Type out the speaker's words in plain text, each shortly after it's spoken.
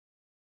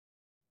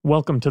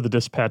Welcome to the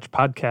Dispatch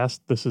podcast.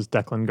 This is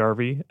Declan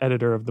Garvey,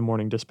 editor of the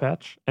Morning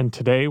Dispatch, and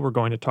today we're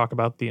going to talk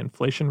about the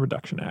Inflation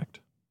Reduction Act.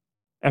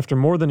 After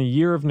more than a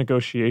year of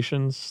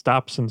negotiations,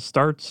 stops and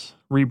starts,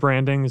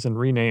 rebrandings, and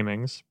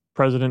renamings,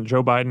 President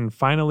Joe Biden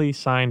finally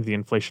signed the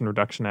Inflation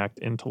Reduction Act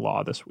into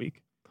law this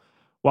week.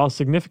 While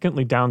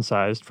significantly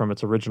downsized from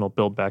its original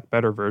Build Back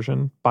Better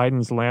version,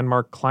 Biden's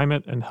landmark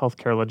climate and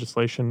healthcare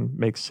legislation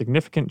makes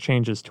significant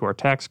changes to our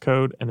tax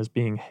code and is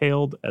being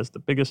hailed as the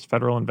biggest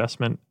federal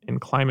investment in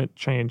climate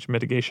change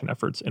mitigation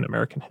efforts in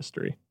American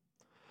history.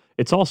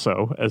 It's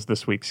also, as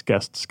this week's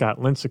guest Scott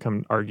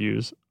Lincicome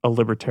argues, a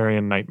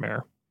libertarian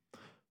nightmare.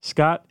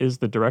 Scott is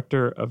the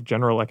director of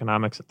general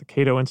economics at the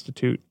Cato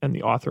Institute and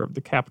the author of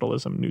the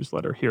Capitalism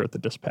newsletter here at the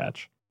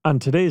Dispatch. On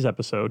today's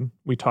episode,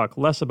 we talk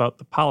less about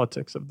the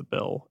politics of the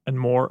bill and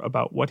more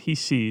about what he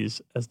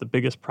sees as the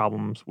biggest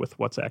problems with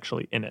what's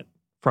actually in it,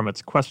 from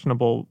its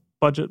questionable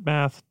budget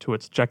math to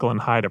its Jekyll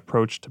and Hyde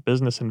approach to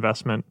business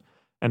investment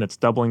and its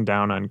doubling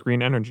down on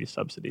green energy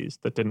subsidies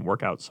that didn't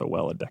work out so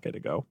well a decade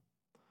ago.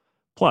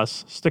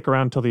 Plus, stick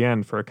around till the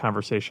end for a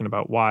conversation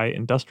about why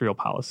industrial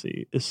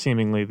policy is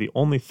seemingly the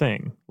only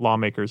thing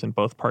lawmakers in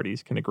both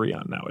parties can agree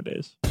on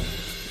nowadays.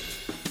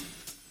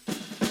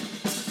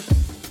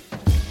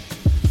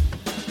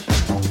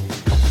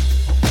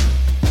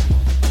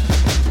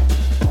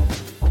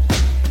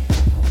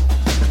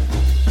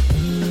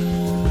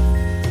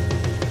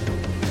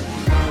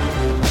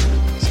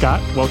 Scott,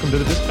 welcome to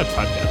the Dispatch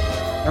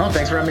podcast. Oh,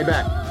 thanks for having me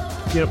back.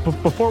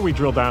 Before we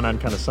drill down on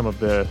kind of some of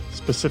the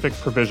specific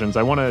provisions,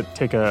 I want to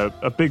take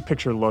a big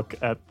picture look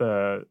at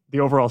the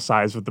overall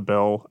size of the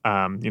bill.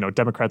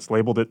 Democrats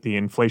labeled it the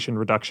Inflation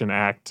Reduction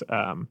Act,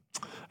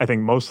 I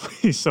think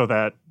mostly so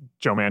that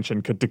Joe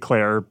Manchin could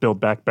declare Build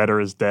Back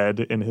Better is dead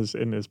in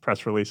his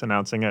press release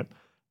announcing it.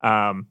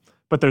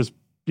 But there's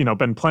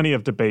been plenty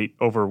of debate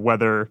over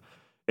whether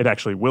it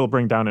actually will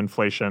bring down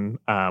inflation,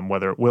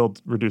 whether it will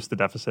reduce the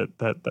deficit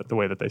that the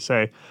way that they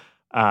say.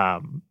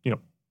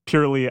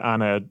 Purely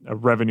on a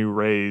revenue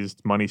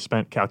raised, money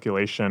spent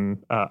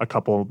calculation, a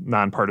couple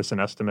nonpartisan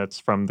estimates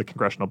from the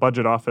Congressional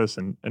Budget Office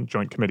and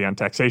Joint Committee on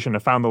Taxation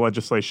have found the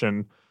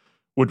legislation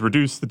would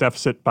reduce the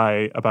deficit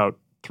by about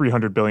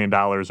 $300 billion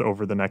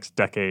over the next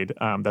decade.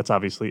 That's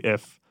obviously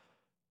if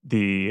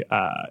the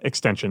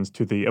extensions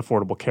to the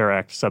Affordable Care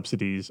Act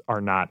subsidies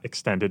are not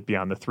extended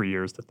beyond the 3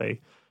 years that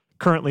they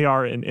currently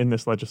are in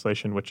this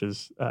legislation, which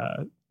is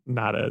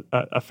not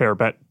a fair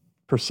bet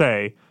per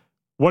se.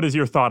 What is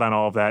your thought on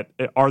all of that?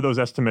 Are those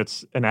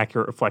estimates an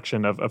accurate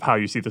reflection of how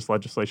you see this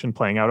legislation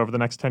playing out over the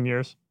next 10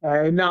 years?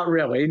 Not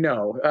really,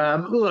 no.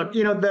 Look,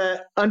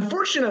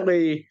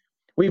 unfortunately,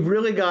 we've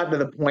really gotten to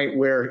the point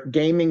where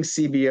gaming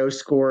CBO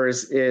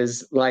scores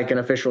is like an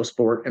official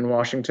sport in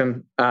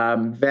Washington.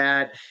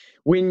 That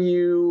when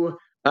you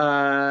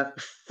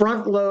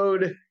front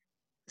load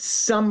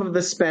some of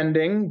the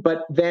spending,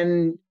 but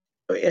then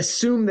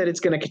assume that it's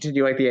going to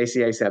continue like the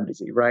ACA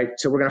subsidy, right?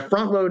 So we're going to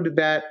front load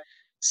that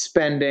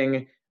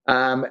spending,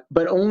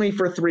 but only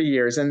for 3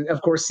 years. And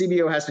of course,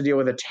 CBO has to deal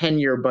with a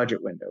 10-year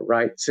budget window,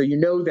 right? So you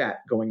know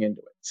that going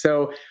into it.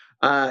 So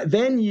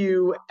then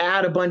you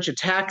add a bunch of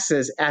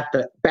taxes at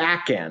the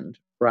back end,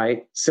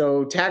 right?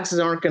 So taxes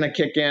aren't going to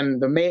kick in.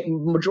 The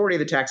majority of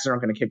the taxes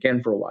aren't going to kick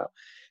in for a while.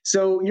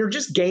 So you're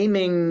just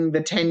gaming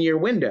the 10-year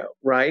window,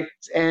 right?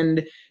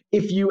 And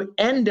if you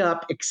end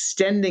up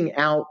extending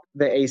out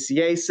the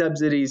ACA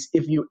subsidies,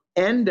 if you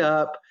end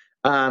up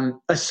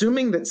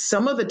assuming that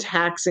some of the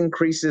tax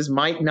increases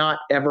might not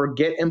ever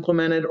get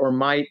implemented or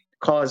might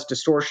cause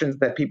distortions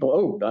that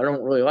people, I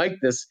don't really like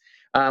this,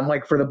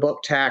 like for the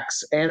book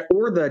tax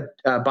or the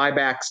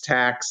buybacks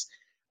tax,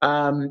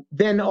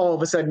 then all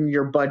of a sudden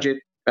your budget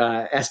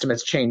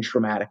estimates change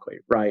dramatically,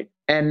 right?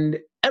 And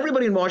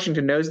everybody in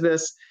Washington knows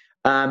this.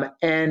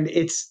 And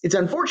it's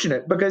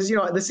unfortunate because the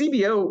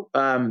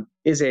CBO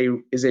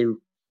is a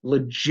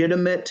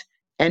legitimate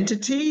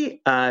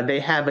entity. They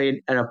have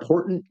an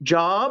important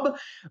job,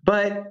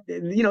 but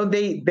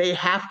they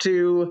have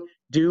to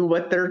do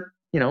what they're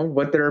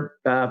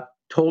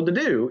told to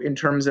do in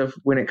terms of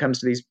when it comes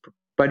to these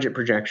budget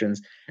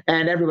projections.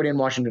 And everybody in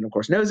Washington, of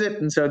course, knows it,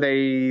 and so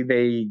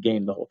they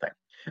game the whole thing.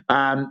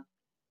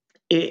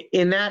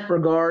 In that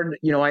regard,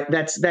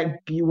 that's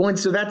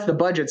the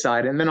budget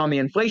side, and then on the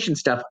inflation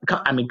stuff,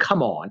 I mean,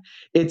 come on,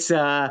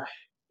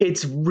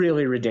 it's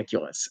really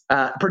ridiculous.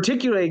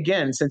 Particularly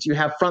again, since you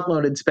have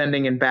front-loaded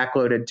spending and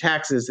back-loaded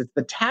taxes, it's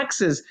the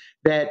taxes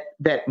that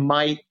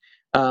might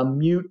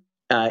mute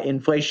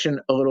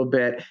inflation a little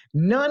bit.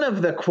 None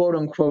of the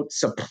quote-unquote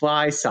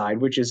supply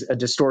side, which is a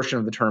distortion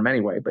of the term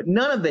anyway, but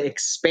none of the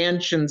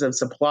expansions of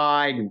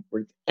supply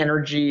or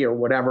energy or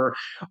whatever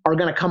are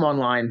going to come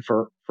online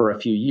for a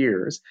few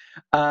years.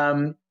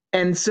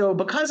 And so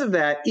because of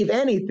that, if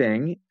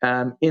anything,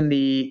 in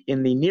the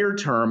near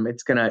term,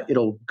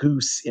 it'll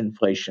goose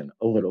inflation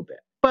a little bit.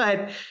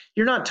 But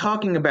you're not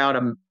talking about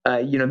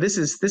this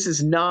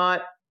is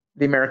not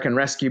the American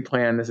Rescue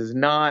Plan. This is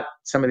not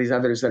some of these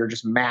others that are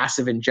just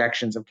massive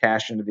injections of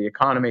cash into the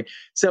economy.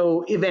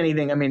 So if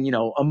anything, I mean,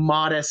 a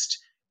modest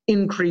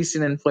increase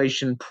in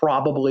inflation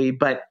probably,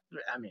 but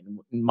I mean,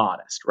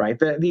 modest, right?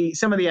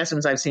 Some of the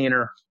estimates I've seen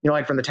are,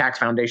 like from the Tax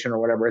Foundation or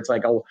whatever, it's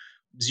like,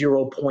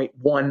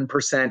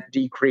 0.1%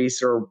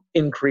 decrease or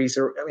increase,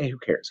 or I mean, who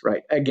cares,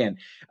 right? Again,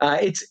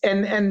 it's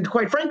and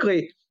quite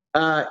frankly,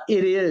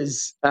 it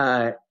is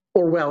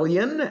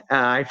Orwellian.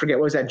 I forget,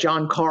 what was that,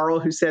 John Carl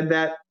who said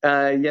that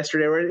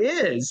yesterday, or it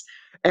is.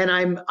 And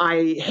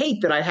I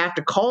hate that I have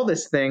to call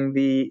this thing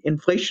the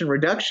Inflation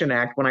Reduction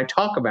Act when I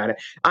talk about it.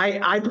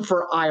 I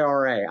prefer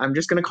IRA. I'm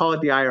just going to call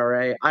it the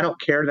IRA. I don't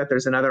care that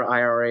there's another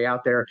IRA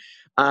out there,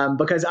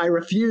 because I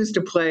refuse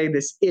to play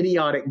this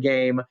idiotic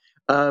game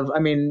of,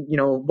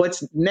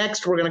 what's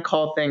next? We're going to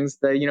call things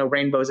the,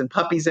 Rainbows and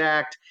Puppies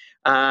Act.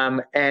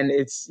 And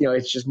it's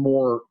just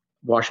more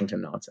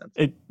Washington nonsense.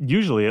 It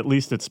usually, at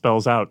least, it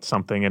spells out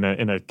something in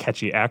a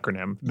catchy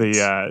acronym.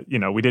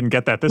 We didn't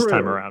get that this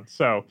time around,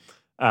 so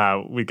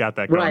we got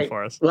that going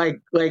for us. Like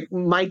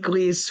Mike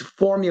Lee's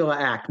Formula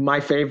Act, my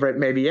favorite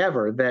maybe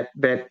ever. That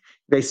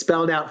they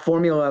spelled out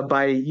formula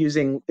by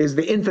using this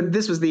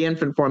was the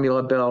infant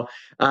formula bill.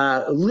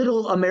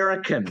 Little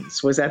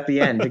Americans was at the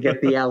end to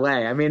get the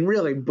LA. I mean,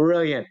 really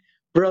brilliant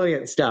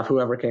stuff,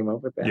 whoever came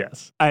up with that.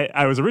 Yes.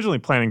 I was originally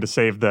planning to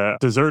save the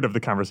dessert of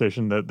the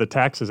conversation, the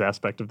taxes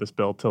aspect of this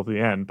bill, till the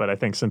end. But I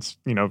think since,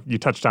 you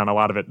touched on a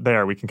lot of it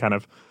there, we can kind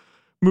of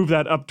move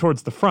that up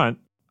towards the front.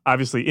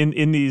 Obviously,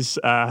 in these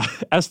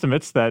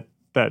estimates that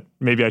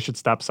maybe I should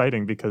stop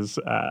citing because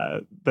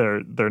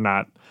they're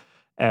not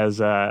as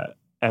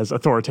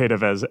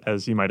authoritative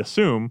as you might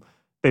assume,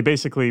 they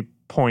basically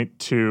point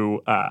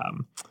to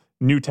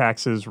new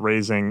taxes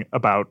raising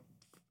about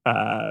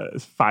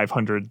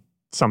 $500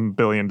 some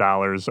billion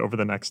over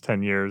the next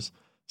 10 years,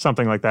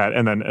 something like that,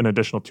 and then an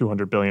additional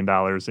 $200 billion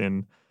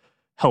in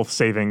health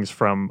savings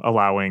from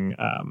allowing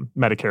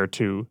Medicare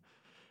to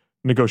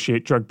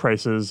negotiate drug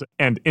prices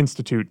and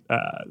institute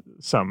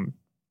some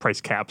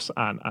price caps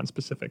on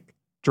specific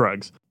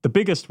drugs. The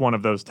biggest one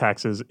of those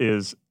taxes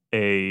is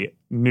a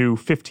new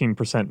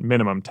 15%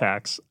 minimum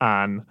tax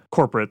on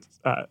corporate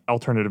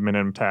alternative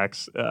minimum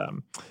tax.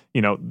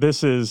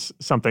 This is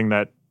something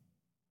that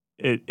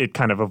it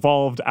kind of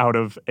evolved out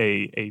of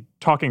a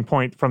talking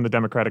point from the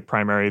Democratic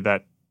primary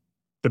that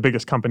the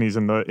biggest companies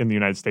in the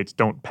United States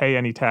don't pay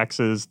any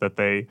taxes, that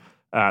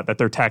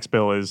their tax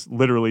bill is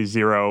literally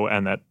zero,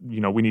 and that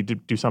we need to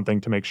do something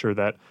to make sure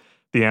that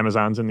the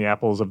Amazons and the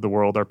Apples of the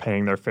world are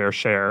paying their fair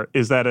share.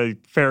 Is that a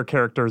fair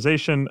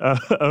characterization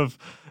of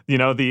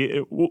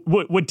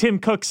would Tim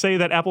Cook say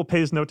that Apple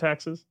pays no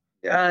taxes?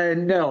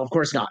 No, of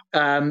course not.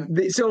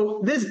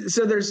 So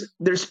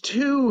there's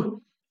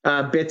two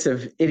bits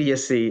of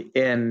idiocy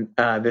in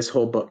this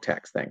whole book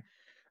tax thing.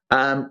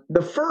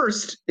 The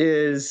first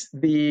is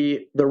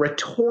the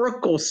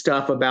rhetorical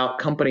stuff about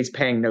companies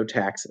paying no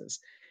taxes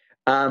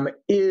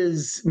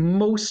is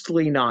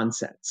mostly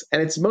nonsense.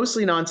 And it's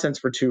mostly nonsense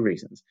for two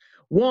reasons.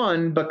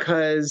 One,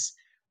 because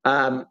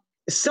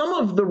some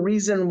of the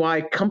reason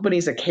why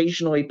companies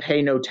occasionally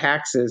pay no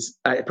taxes,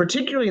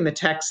 particularly in the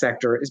tech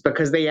sector, is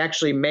because they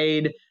actually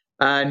made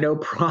no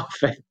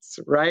profits,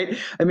 right?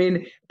 I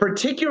mean,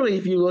 particularly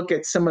if you look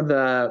at some of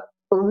the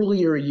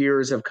earlier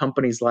years of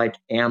companies like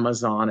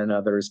Amazon and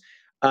others,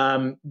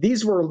 they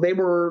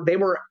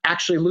were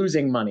actually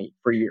losing money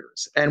for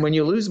years. And when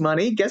you lose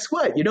money, guess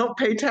what? You don't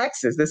pay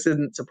taxes. This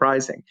isn't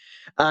surprising.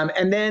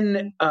 And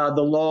then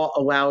the law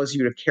allows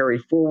you to carry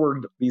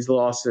forward these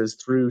losses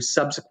through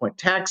subsequent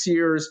tax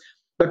years.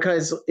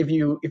 Because if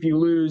you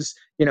lose,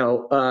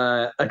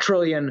 $1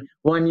 trillion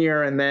one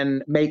year and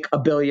then make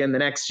 $1 billion the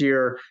next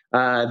year,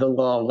 the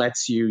law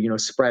lets you,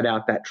 spread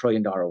out that $1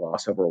 trillion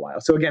loss over a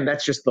while. So again,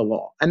 that's just the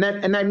law. And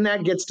then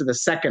that gets to the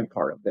second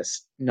part of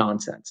this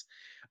nonsense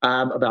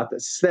about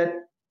this, that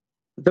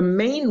the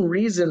main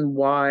reason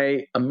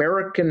why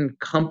American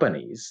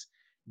companies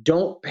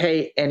don't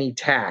pay any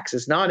tax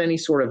is not any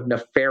sort of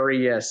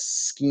nefarious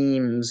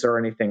schemes or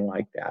anything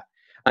like that.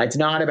 It's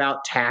not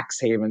about tax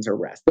havens or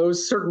rest.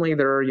 Those certainly,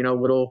 there are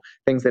little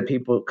things that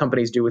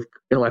companies do with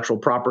intellectual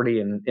property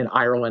in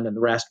Ireland and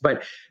the rest.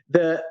 But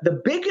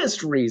the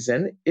biggest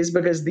reason is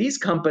because these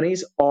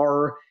companies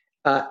are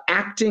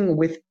acting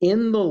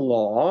within the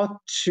law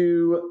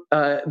to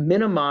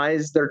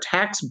minimize their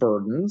tax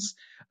burdens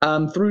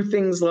through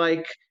things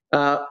like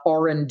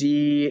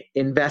R&D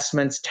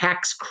investments,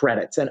 tax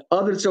credits, and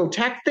other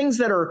things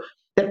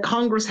that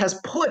Congress has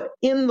put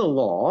in the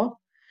law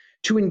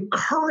to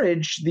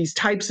encourage these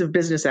types of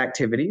business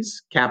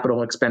activities,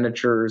 capital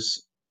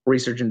expenditures,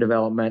 research and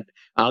development,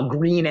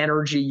 green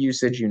energy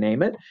usage, you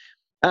name it.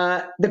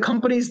 The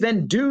companies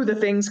then do the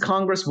things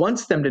Congress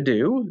wants them to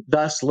do,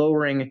 thus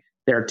lowering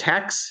their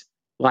tax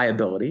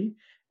liability.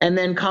 And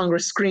then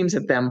Congress screams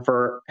at them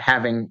for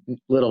having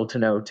little to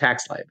no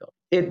tax liability.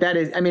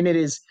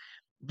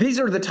 These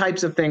are the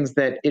types of things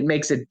that it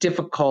makes it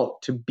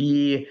difficult to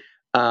be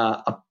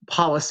a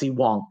policy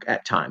wonk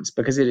at times,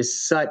 because it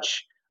is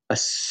such a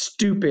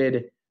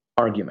stupid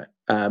argument.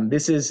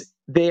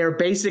 They are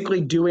basically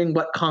doing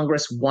what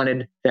Congress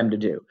wanted them to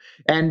do.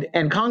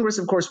 And Congress,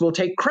 of course, will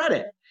take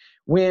credit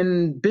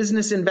when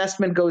business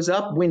investment goes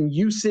up, when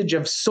usage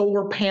of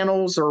solar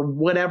panels or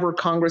whatever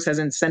Congress has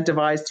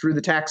incentivized through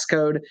the tax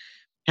code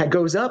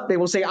goes up, they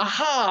will say,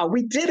 aha,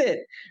 we did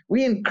it.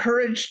 We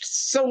encouraged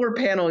solar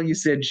panel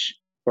usage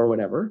or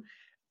whatever.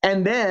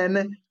 And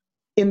then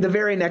in the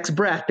very next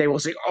breath, they will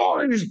say,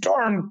 oh, these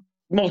darn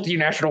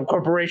multinational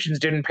corporations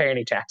didn't pay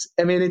any tax.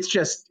 I mean,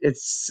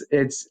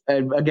 it's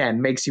again,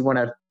 makes you want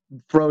to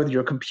throw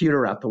your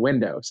computer out the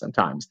window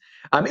sometimes.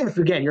 If,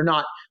 again, you're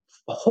not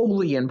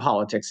wholly in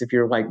politics, if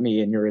you're like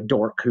me and you're a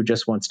dork who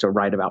just wants to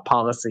write about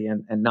policy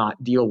and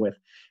not deal with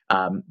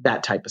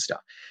that type of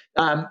stuff.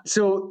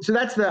 So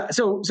that's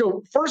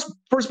so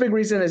first big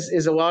reason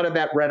is a lot of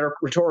that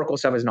rhetorical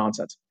stuff is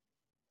nonsense.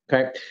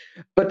 Okay.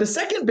 But the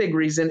second big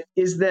reason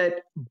is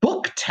that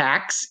book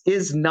tax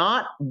is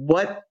not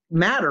what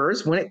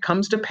matters when it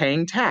comes to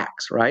paying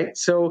tax, right?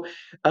 So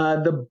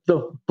the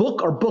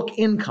book or book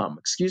income,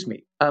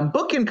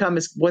 book income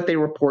is what they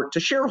report to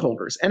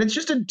shareholders. And it's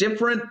just a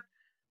different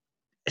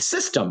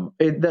system.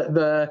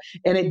 And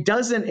it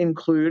doesn't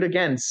include,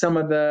 again, some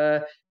of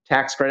the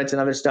tax credits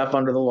and other stuff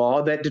under the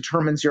law that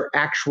determines your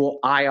actual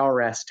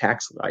IRS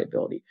tax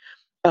liability.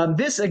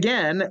 This,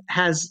 again,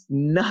 has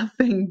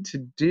nothing to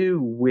do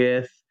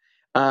with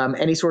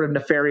any sort of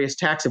nefarious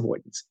tax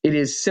avoidance. It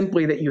is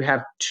simply that you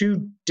have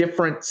two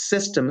different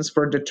systems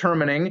for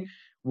determining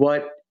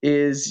what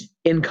is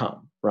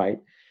income, right?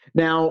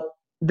 Now,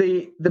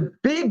 the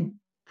big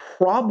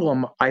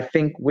problem, I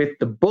think, with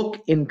the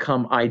book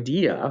income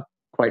idea,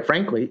 quite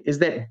frankly, is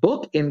that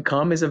book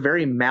income is a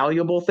very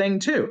malleable thing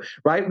too,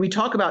 right? We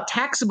talk about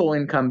taxable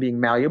income being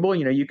malleable.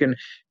 You can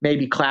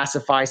maybe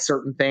classify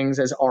certain things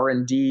as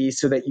R&D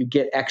so that you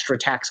get extra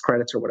tax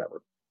credits or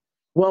whatever.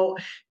 Well,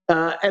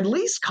 at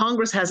least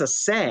Congress has a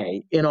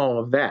say in all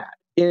of that.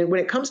 When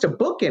it comes to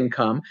book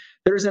income,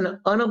 there's an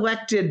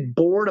unelected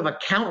board of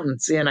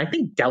accountants in, I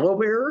think,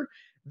 Delaware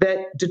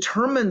that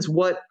determines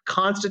what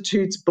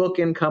constitutes book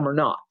income or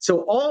not.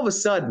 So all of a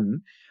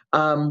sudden,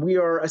 we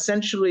are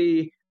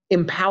essentially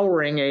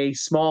empowering a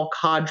small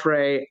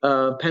cadre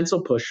of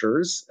pencil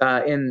pushers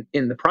in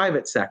the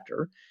private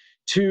sector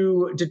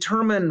to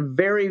determine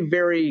very,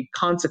 very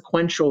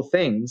consequential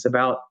things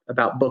about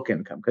book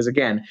income. Because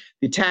again,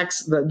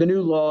 the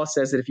new law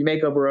says that if you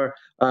make over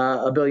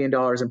 $1 billion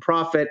in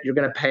profit, you're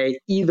going to pay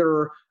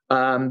either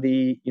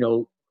the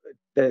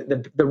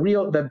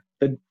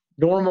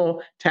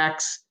normal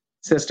tax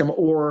system,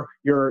 or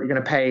you're going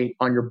to pay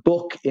on your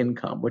book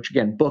income, which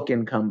again,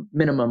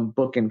 minimum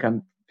book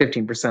income,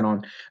 15%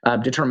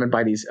 on, determined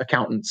by these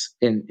accountants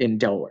in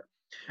Delaware.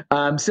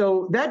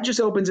 So that just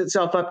opens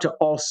itself up to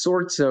all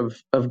sorts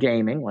of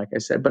gaming, like I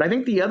said. But I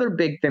think the other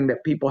big thing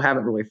that people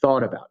haven't really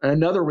thought about, and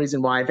another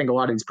reason why I think a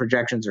lot of these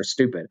projections are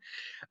stupid,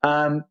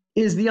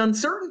 is the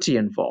uncertainty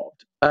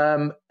involved.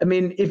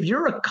 If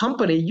you're a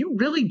company, you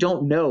really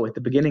don't know at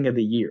the beginning of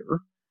the year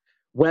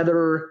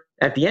whether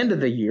at the end of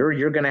the year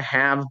you're going to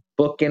have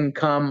book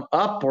income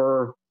up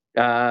or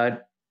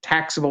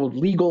taxable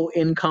legal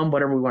income,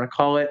 whatever we want to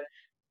call it,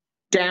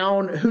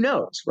 down. Who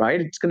knows, right?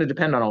 It's going to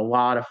depend on a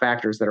lot of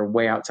factors that are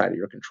way outside of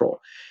your control.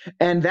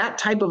 And that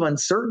type of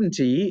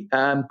uncertainty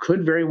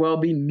could very well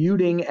be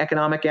muting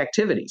economic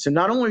activity. So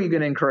not only are you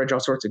going to encourage all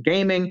sorts of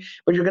gaming,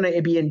 but you're going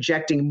to be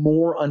injecting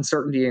more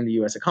uncertainty in the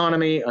U.S.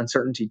 economy.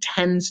 Uncertainty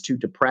tends to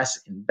depress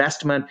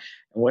investment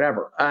and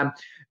whatever.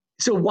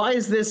 So why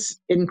is this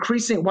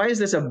increasing? Why is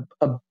this a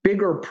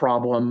bigger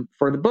problem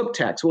for the book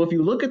tax? Well, if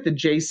you look at the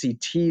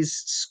JCT's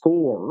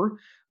score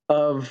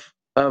of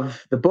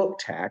the book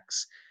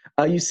tax,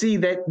 you see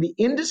that the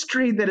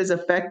industry that is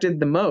affected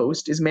the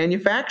most is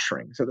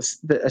manufacturing. So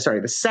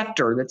the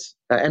sector that's,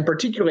 and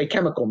particularly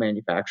chemical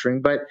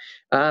manufacturing, but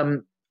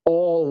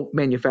all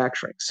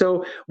manufacturing.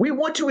 So we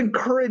want to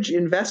encourage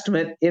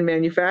investment in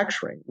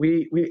manufacturing.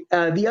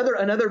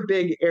 Another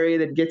big area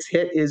that gets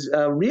hit is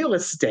real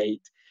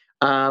estate,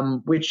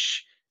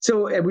 which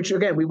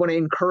again, we want to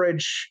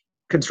encourage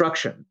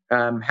construction,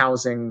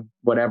 housing,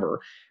 whatever,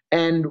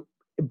 and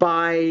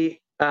by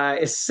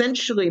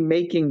essentially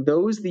making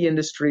those the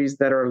industries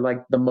that are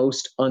like the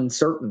most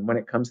uncertain when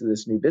it comes to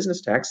this new business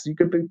tax, you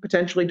could be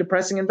potentially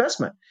depressing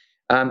investment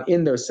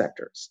in those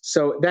sectors.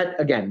 So that,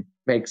 again,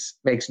 makes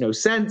no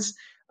sense.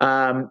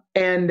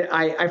 And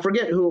I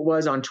forget who it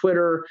was on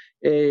Twitter,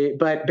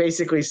 but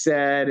basically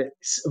said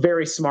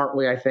very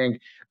smartly, I think,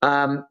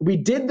 we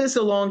did this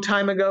a long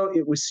time ago.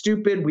 It was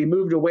stupid. We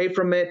moved away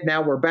from it.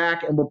 Now we're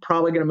back, and we're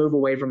probably going to move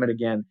away from it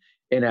again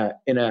in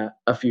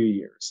a few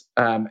years.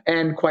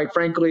 And quite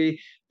frankly,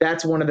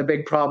 that's one of the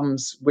big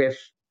problems with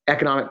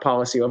economic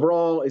policy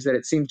overall, is that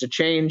it seems to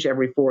change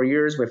every 4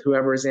 years with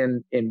whoever's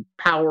in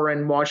power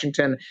in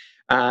Washington.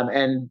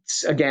 And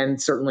again,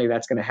 certainly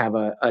that's going to have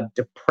a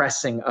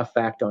depressing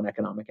effect on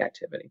economic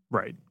activity.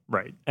 Right.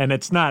 And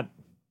it's not,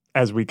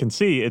 as we can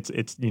see,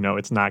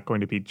 it's not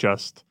going to be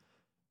just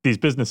these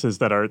businesses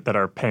that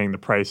are paying the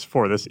price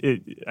for this.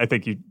 I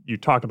think you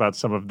talk about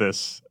some of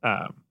this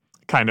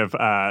kind of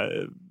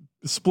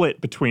split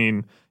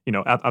between,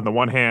 on the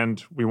one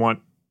hand, we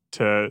want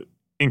to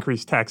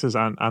increase taxes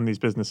on these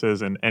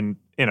businesses, and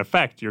in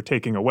effect, you're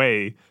taking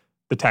away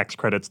the tax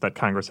credits that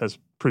Congress has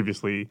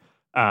previously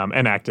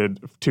enacted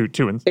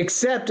to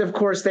except, of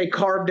course, they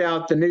carved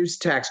out the news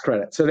tax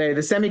credit. So the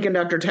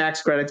semiconductor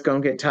tax credits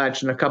don't get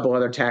touched, and a couple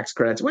other tax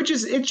credits,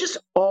 it's just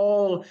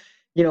all,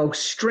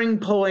 string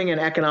pulling and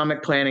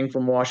economic planning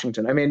from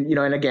Washington. I mean,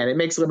 and again, it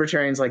makes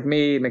libertarians like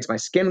me, it makes my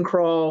skin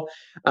crawl.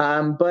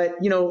 But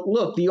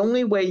look, the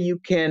only way you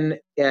can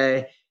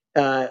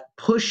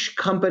push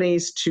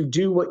companies to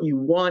do what you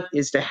want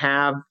is to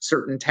have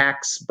certain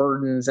tax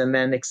burdens and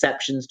then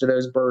exceptions to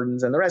those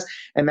burdens and the rest.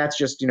 And that's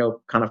just,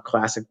 kind of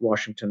classic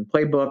Washington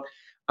playbook.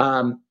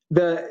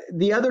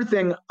 The other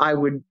thing I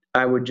would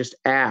just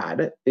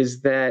add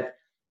is that,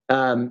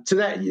 we're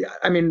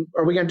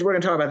going to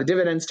talk about the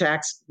dividends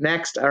tax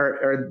next,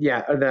 or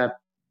the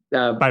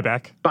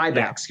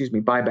buyback. Excuse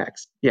me,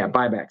 buybacks. Yeah,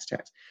 buybacks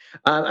tax.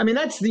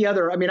 That's the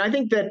other. I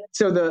think that,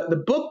 so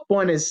the book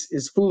one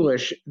is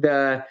foolish.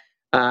 The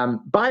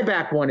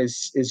buyback one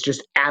is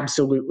just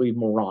absolutely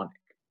moronic.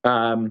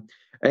 But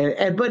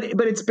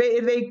it's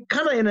they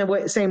kind of in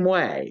a same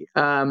way.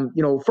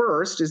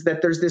 First is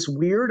that there's this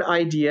weird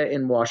idea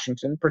in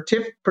Washington,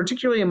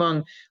 particularly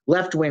among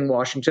left-wing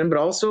Washington, but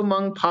also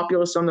among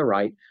populists on the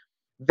right,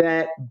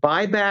 that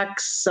buybacks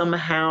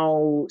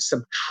somehow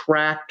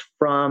subtract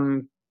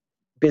from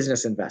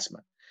business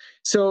investment.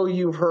 So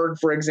you've heard,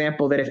 for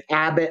example, that if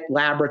Abbott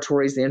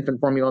Laboratories, the infant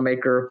formula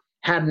maker,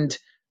 hadn't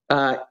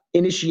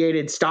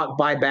initiated stock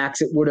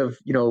buybacks, it would have,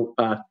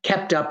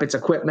 kept up its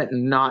equipment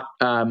and not,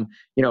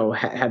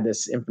 had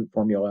this infant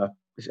formula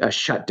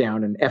shut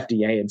down and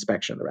FDA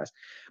inspection and the rest.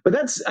 But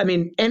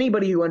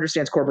anybody who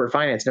understands corporate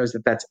finance knows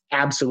that that's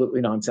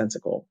absolutely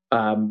nonsensical.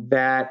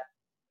 That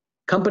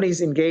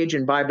companies engage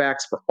in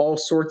buybacks for all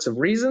sorts of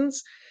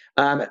reasons,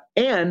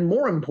 and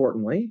more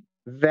importantly,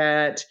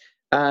 that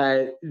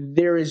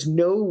there is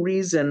no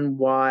reason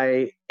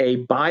why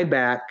a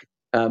buyback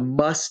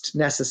must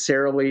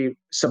necessarily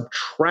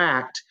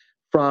subtract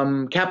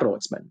from capital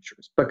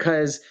expenditures,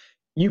 because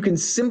you can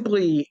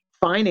simply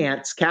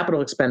finance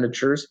capital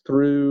expenditures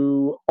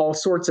through all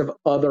sorts of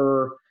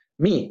other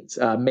means.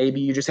 Maybe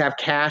you just have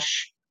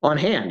cash on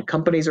hand.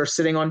 Companies are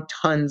sitting on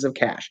tons of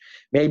cash.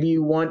 Maybe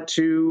you want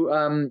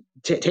to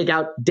take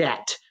out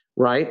debt,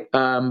 right?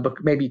 But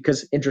maybe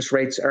because interest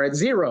rates are at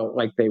zero,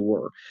 like they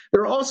were.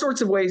 There are all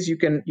sorts of ways you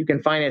can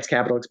finance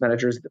capital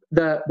expenditures.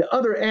 The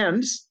other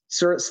end,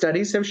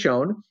 studies have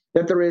shown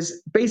that there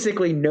is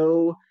basically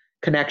no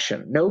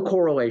connection, no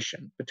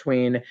correlation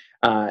between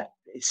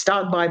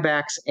stock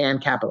buybacks and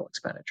capital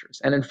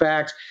expenditures. And in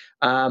fact,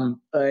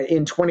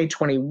 in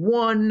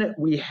 2021,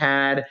 we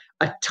had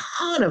a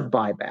ton of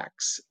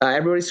buybacks.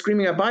 Everybody's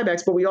screaming at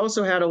buybacks, but we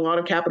also had a lot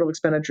of capital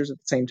expenditures at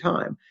the same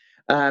time.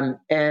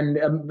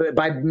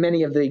 By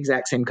many of the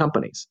exact same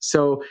companies.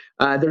 So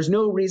there's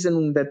no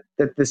reason that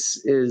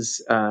this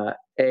is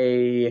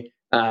something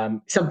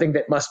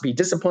that must be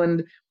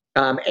disciplined.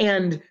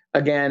 And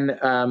again,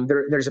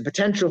 there's a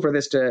potential for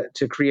this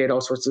to create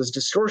all sorts of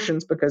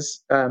distortions,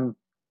 because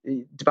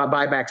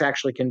buybacks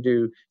actually can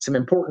do some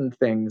important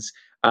things,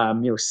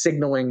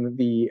 signaling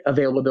the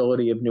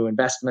availability of new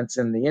investments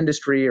in the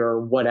industry or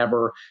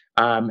whatever.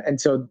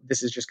 And so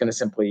this is just going to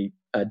simply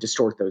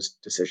distort those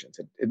decisions.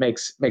 It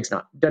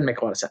doesn't make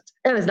a lot of sense.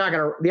 And it's not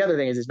going to. The other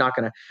thing is, it's not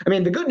going to.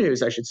 The good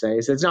news, I should say,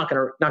 is it's not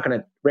going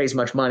to raise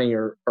much money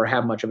or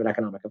have much of an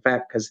economic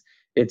effect, because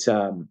it's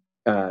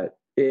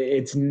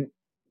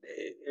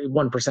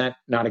 1%,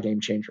 not a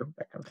game changer,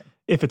 that kind of thing.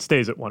 If it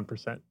stays at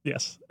 1%,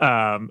 yes,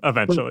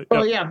 eventually.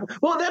 Oh, yeah.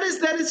 Well, that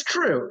is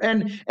true,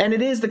 and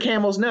it is the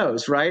camel's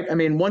nose, right?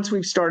 Once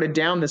we've started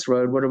down this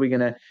road, what are we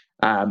going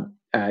to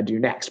do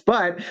next?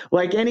 But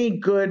like any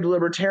good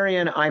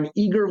libertarian, I'm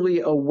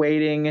eagerly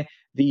awaiting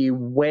the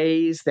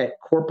ways that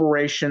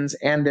corporations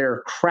and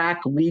their crack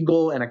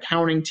legal and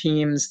accounting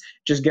teams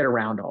just get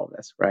around all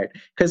this, right?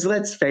 Because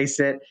let's face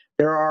it,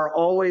 there are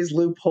always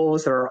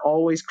loopholes. There are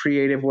always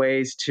creative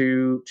ways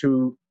to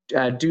do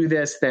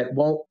this that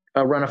won't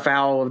run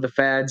afoul of the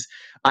feds.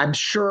 I'm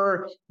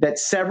sure that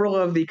several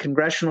of the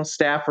congressional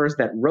staffers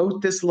that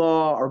wrote this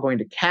law are going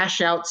to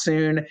cash out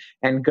soon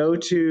and go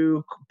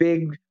to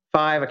big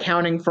 5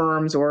 accounting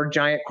firms or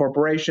giant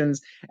corporations,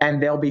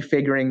 and they'll be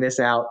figuring this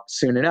out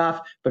soon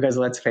enough, because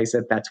let's face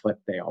it, that's what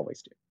they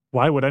always do.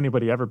 Why would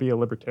anybody ever be a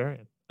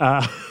libertarian?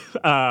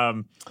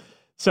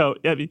 So,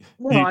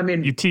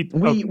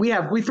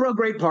 we throw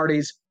great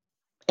parties,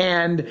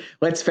 and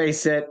let's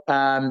face it,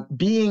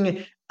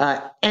 being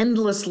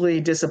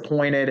endlessly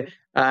disappointed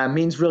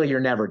means really you're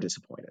never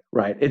disappointed,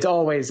 right? It's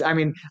always,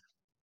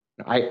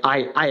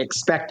 I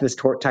expect this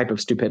type of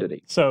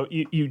stupidity. So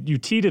you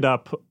teed it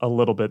up a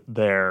little bit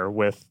there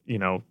with,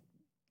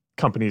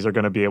 companies are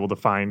going to be able to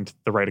find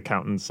the right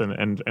accountants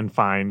and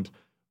find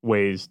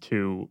ways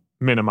to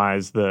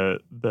minimize the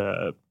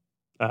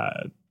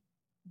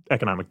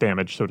economic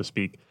damage, so to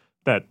speak,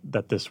 that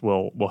this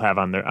will have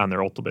on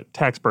their ultimate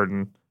tax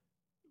burden.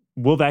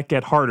 Will that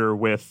get harder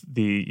with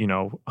the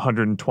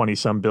 120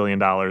 some billion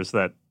dollars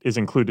that is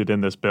included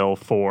in this bill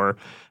for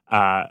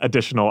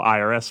additional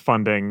IRS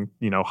funding?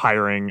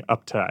 Hiring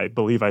up to, I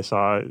believe I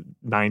saw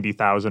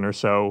 90,000 or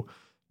so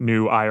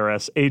new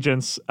IRS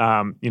agents.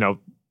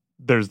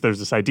 There's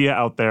this idea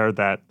out there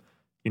that,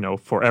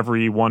 for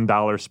every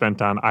 $1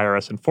 spent on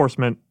IRS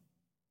enforcement,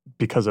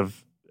 because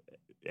of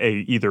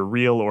a either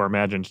real or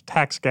imagined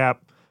tax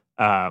gap,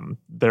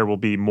 there will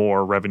be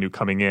more revenue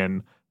coming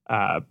in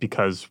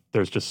because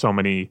there's just so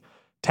many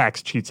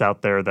tax cheats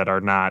out there that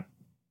are not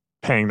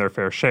paying their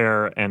fair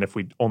share. And if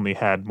we only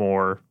had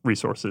more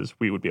resources,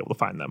 we would be able to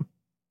find them.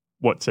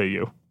 What say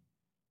you?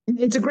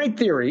 It's a great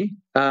theory,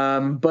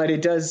 but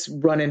it does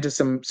run into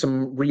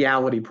some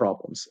reality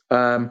problems.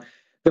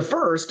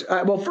 First,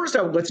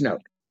 let's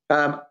note,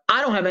 I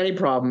don't have any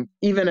problem,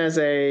 even as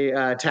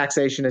a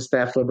taxationist,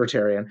 theft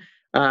libertarian,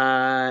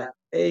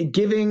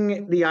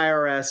 giving the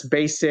IRS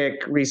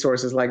basic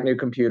resources like new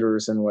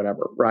computers and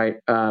whatever, right?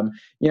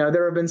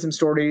 There have been some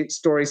stories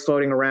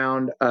floating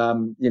around,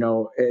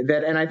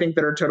 that, and I think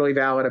that are totally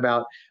valid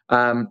about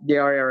the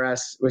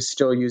IRS was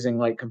still using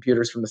like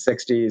computers from the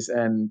 60s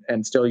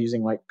and still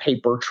using like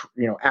paper,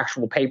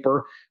 actual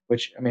paper,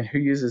 which, I mean, who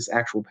uses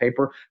actual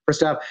paper for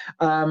stuff?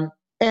 So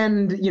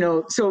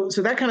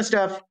that kind of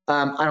stuff,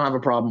 I don't have a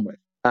problem with.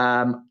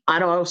 I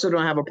also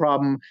don't have a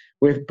problem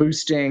with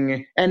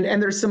boosting,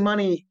 and there's some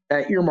money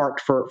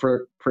earmarked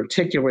for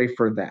particularly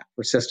for that,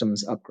 for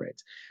systems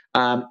upgrades.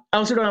 I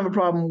also don't have a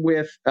problem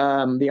with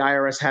the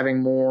IRS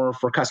having more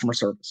for customer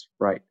service,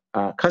 right?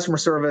 Customer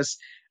service,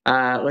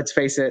 let's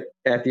face it,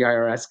 at the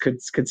IRS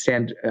could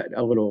stand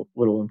a little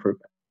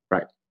improvement,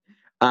 right?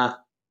 But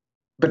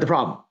the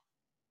problem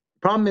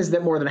is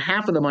that more than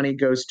half of the money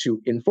goes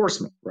to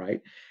enforcement, right?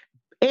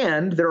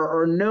 And there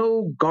are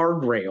no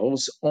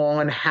guardrails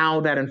on how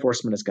that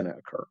enforcement is going to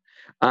occur.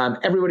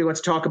 Everybody wants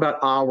to talk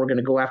about, we're going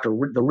to go after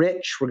the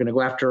rich, we're going to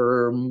go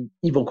after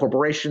evil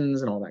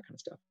corporations and all that kind of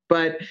stuff.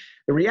 But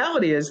the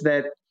reality is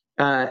that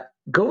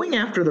going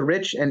after the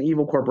rich and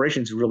evil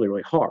corporations is really,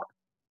 really hard.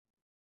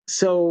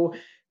 So,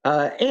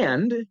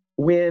 and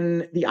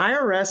when the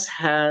IRS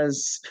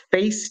has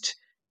faced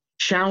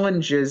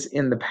challenges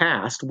in the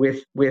past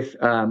with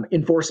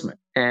enforcement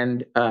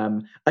and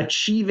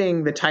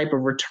achieving the type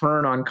of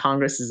return on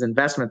Congress's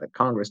investment that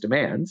Congress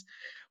demands,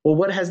 well,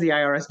 what has the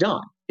IRS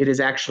done? It has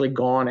actually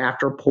gone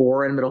after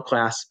poor and middle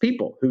class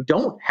people who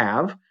don't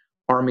have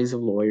armies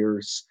of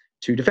lawyers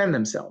to defend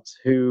themselves,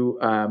 who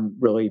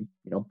really,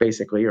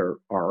 basically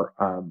are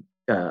up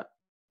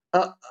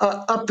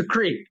the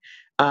creek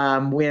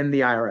when the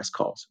IRS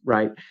calls,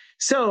 right?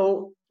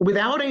 So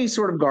without any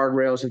sort of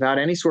guardrails, without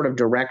any sort of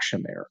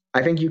direction there,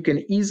 I think you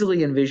can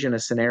easily envision a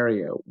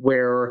scenario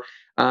where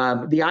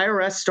the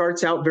IRS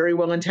starts out very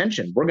well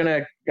intentioned. We're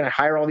going to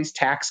hire all these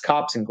tax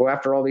cops and go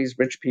after all these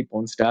rich people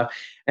and stuff.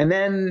 And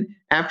then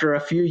after a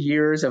few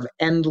years of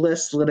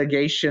endless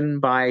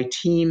litigation by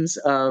teams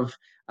of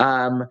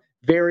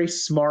very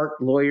smart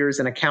lawyers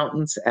and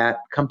accountants at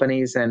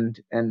companies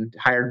and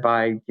hired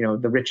by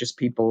the richest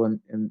people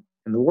in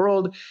the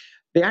world,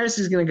 the IRS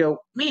is going to go,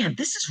 man,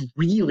 this is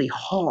really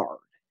hard.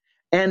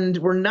 And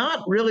we're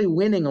not really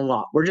winning a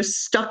lot. We're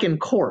just stuck in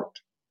court.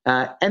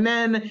 And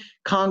then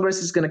Congress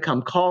is going to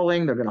come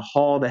calling. They're going to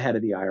haul the head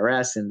of the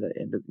IRS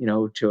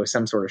to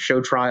some sort of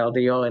show trial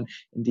deal in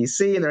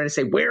D.C. And they're going to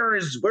say,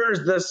 where's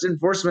this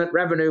enforcement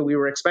revenue we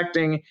were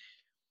expecting?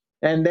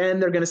 And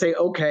then they're going to say,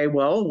 okay,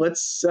 well,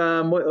 let's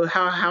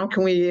how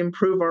can we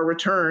improve our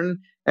return?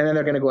 And then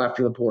they're going to go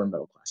after the poor and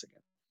middle class again.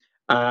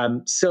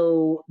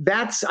 So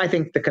that's, I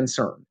think, the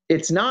concern.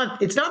 It's not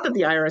that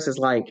the IRS is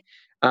like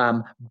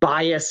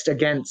biased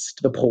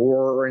against the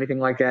poor or anything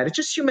like that. It's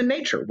just human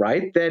nature,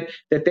 right? That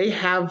they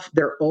have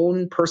their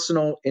own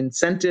personal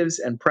incentives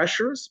and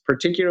pressures,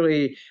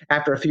 particularly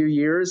after a few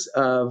years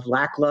of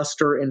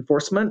lackluster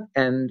enforcement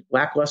and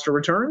lackluster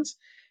returns.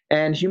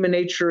 And human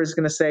nature is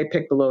going to say,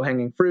 pick the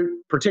low-hanging fruit,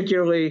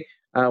 particularly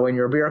when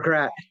you're a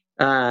bureaucrat.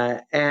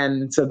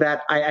 And so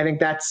that I think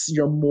that's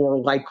your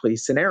more likely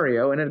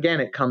scenario. And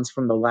again, it comes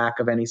from the lack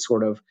of any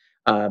sort of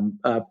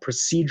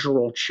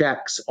procedural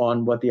checks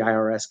on what the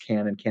IRS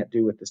can and can't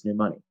do with this new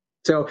money.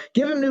 So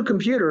give them new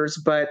computers,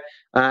 but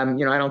I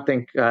don't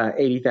think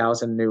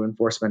 80,000 new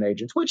enforcement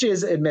agents, which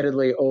is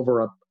admittedly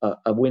over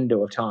a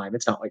window of time.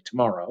 It's not like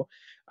tomorrow.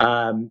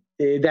 I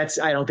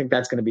don't think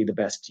that's going to be the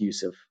best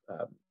use of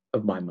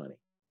my money.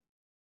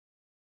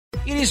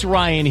 It is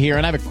Ryan here,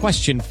 and I have a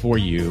question for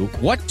you.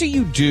 What do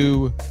you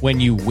do when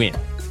you win?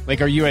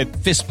 Like, are you a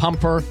fist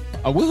pumper,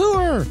 a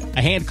woohooer,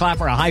 a hand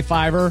clapper, a high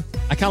fiver?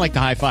 I kind of like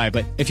the high five,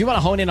 but if you want to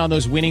hone in on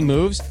those winning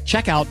moves,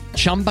 check out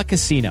Chumba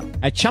Casino.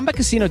 At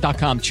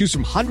ChumbaCasino.com, choose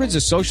from hundreds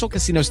of social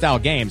casino-style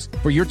games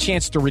for your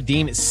chance to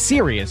redeem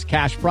serious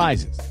cash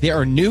prizes. There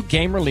are new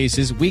game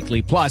releases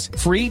weekly, plus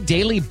free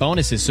daily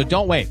bonuses, so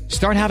don't wait.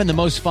 Start having the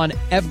most fun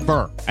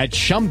ever at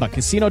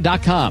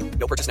ChumbaCasino.com.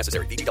 No purchase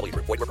necessary. VGW.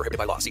 Void where prohibited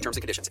by law. See terms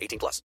and conditions.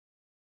 18+.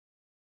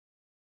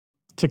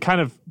 To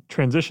kind of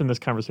transition this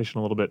conversation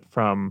a little bit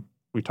from,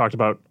 we talked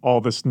about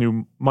all this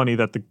new money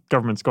that the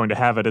government's going to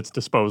have at its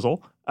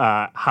disposal.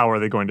 How are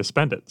they going to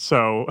spend it?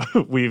 So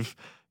we've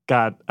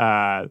got,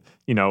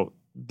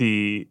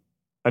 the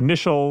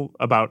initial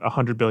about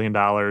 $100 billion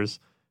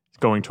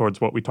going towards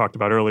what we talked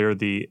about earlier,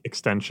 the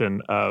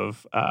extension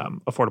of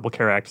Affordable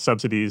Care Act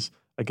subsidies,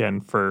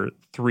 again, for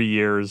 3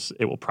 years.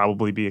 It will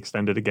probably be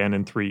extended again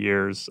in 3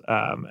 years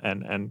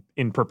and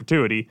in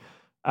perpetuity,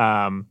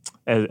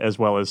 as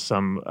well as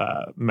some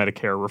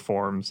Medicare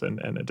reforms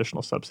and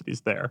additional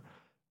subsidies there.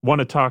 Want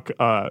to talk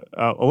a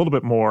little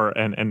bit more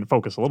and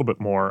focus a little bit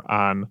more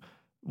on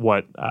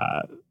what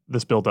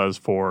this bill does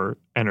for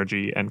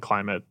energy and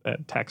climate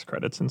tax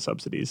credits and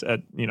subsidies.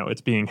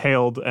 It's being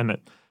hailed and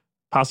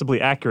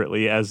possibly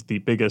accurately as the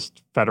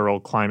biggest federal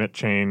climate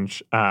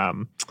change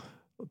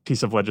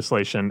piece of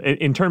legislation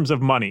in terms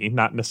of money,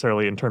 not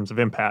necessarily in terms of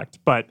impact.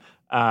 But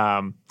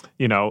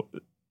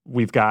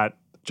we've got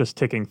just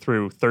ticking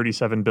through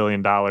 $37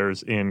 billion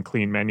in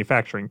clean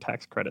manufacturing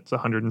tax credits,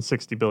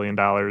 $160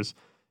 billion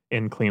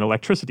in clean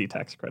electricity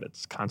tax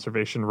credits,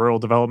 conservation, rural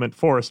development,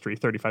 forestry,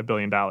 $35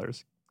 billion.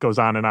 Goes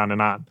on and on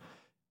and on.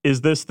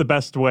 Is this the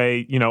best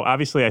way?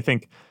 Obviously, I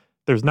think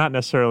there's not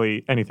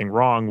necessarily anything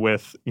wrong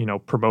with,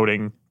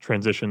 promoting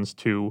transitions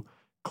to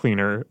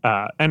cleaner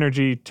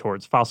energy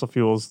towards fossil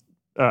fuels,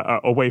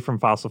 away from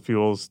fossil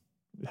fuels.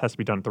 It has to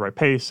be done at the right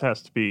pace,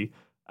 has to be,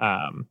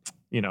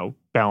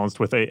 balanced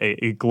with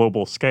a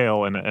global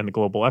scale and a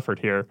global effort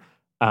here.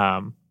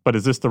 But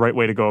is this the right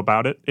way to go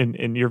about it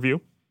in your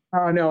view?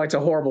 Oh, no, it's a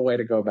horrible way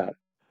to go about it.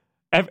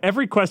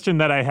 Every question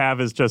that I have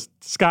is just,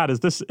 Scott,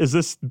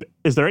 is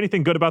there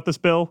anything good about this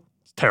bill?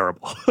 It's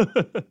terrible.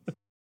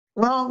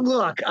 Well,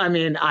 look, I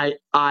mean, I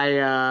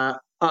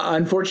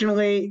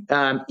unfortunately,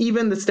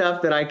 even the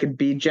stuff that I could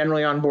be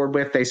generally on board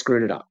with, they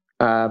screwed it up.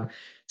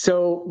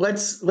 So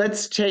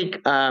let's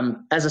take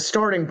as a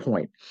starting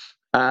point.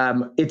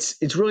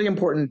 It's really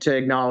important to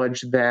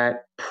acknowledge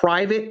that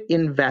private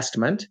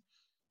investment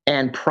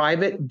and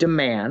private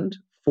demand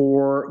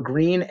for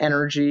green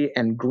energy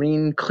and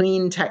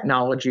clean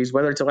technologies,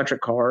 whether it's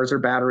electric cars or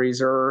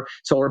batteries or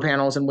solar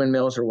panels and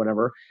windmills or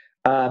whatever,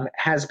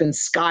 has been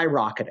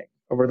skyrocketing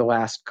over the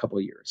last couple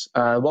of years.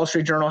 Wall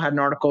Street Journal had an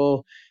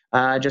article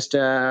just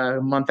a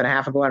month and a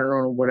half ago, I don't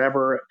know,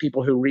 whatever.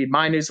 People who read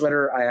my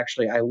newsletter,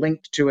 I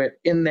linked to it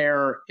in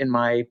there in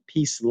my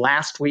piece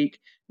last week,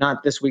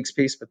 not this week's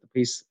piece, but the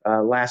piece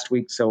last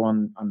week, so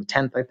on the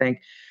 10th, I think.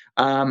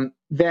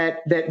 That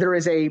there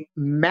is a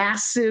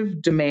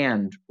massive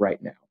demand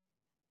right now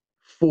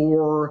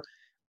for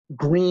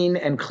green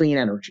and clean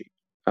energy.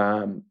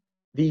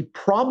 The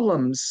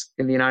problems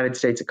in the United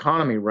States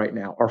economy right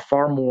now are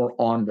far more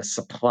on the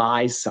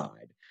supply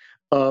side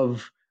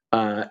of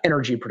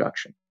energy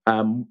production.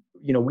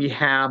 We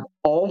have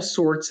all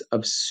sorts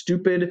of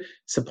stupid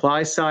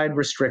supply side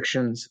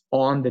restrictions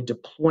on the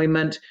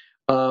deployment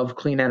of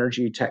clean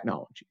energy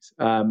technologies.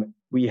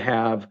 We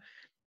have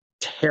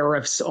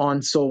tariffs on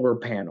solar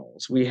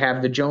panels. We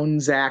have the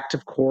Jones Act,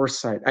 of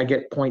course. I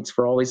get points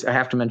for always. I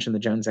have to mention the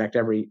Jones Act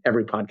every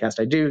podcast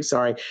I do.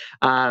 Sorry,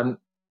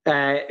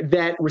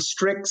 that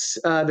restricts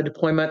the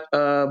deployment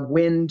of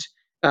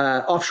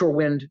offshore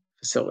wind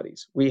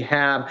facilities. We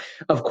have,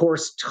 of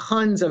course,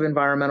 tons of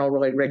environmental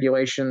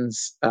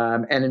regulations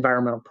and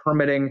environmental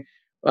permitting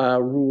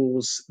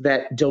rules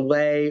that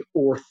delay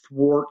or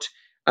thwart,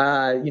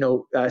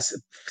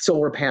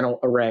 solar panel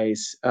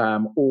arrays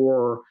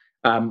or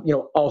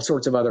all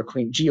sorts of other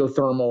clean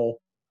geothermal,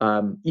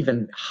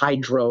 even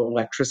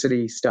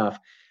hydroelectricity stuff.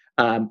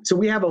 So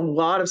we have a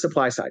lot of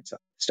supply side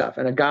stuff.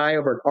 And a guy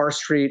over at R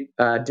Street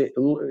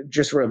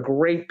just wrote a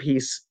great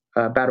piece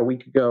about a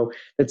week ago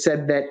that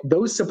said that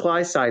those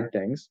supply side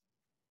things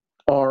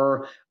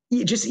are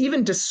just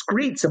even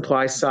discrete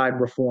supply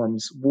side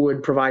reforms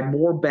would provide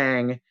more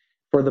bang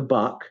for the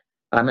buck.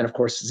 And of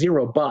course,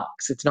 $0.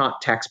 It's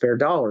not taxpayer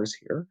dollars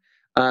here,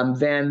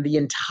 than the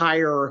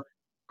entire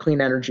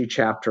clean energy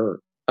chapter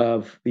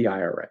of the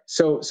IRA.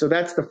 So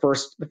that's the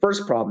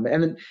first problem.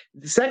 And then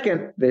the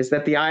second is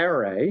that the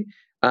IRA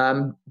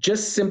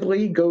just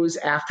simply goes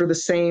after the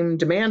same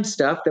demand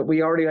stuff that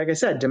we already, like I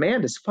said,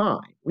 demand is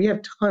fine. We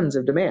have tons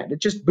of demand.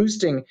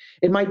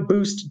 It might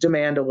boost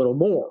demand a little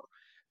more.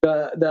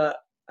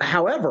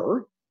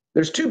 However,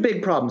 there's two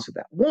big problems with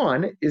that.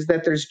 One is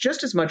that there's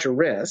just as much a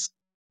risk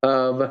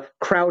of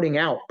crowding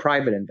out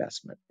private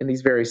investment in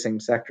these very same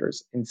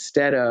sectors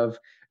instead of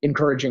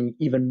encouraging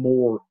even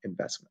more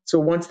investment. So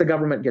once the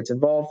government gets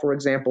involved, for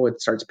example, it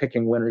starts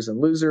picking winners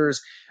and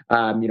losers.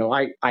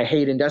 I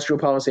hate industrial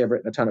policy. I've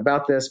written a ton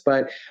about this,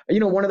 but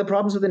one of the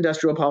problems with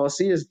industrial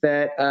policy is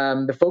that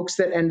the folks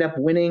that end up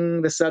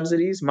winning the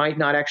subsidies might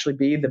not actually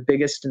be the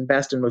biggest and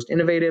best and most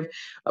innovative.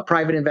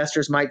 Private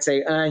investors might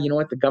say, you know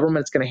what, the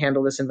government's going to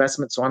handle this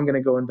investment, so I'm going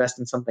to go invest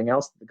in something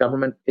else that the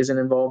government isn't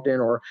involved in,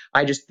 or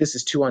this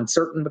is too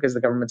uncertain because the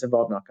government's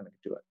involved, not going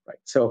to do it, right?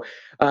 So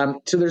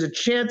there's a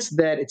chance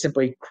that it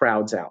simply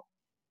crowds out.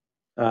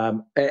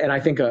 And I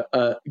think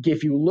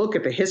if you look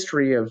at the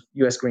history of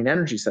U.S. green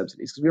energy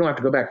subsidies, because we don't have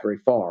to go back very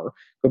far,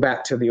 go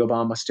back to the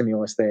Obama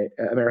stimulus, the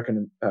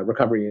American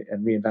Recovery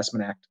and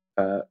Reinvestment Act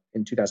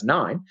in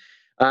 2009,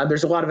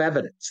 there's a lot of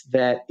evidence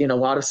that in a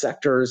lot of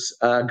sectors,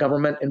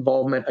 government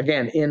involvement,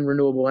 again, in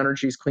renewable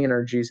energies, clean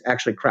energies,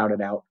 actually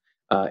crowded out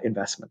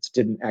investments,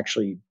 didn't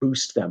actually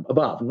boost them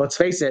above. And let's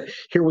face it,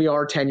 here we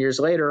are 10 years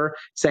later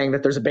saying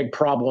that there's a big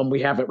problem. We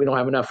don't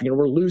have enough.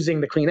 We're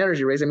losing the clean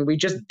energy race. I mean, we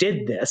just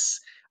did this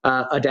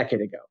a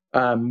decade ago.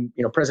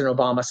 President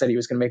Obama said he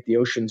was going to make the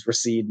oceans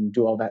recede and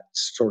do all that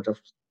sort of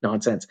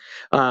nonsense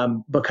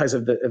because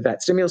of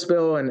that stimulus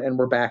bill, and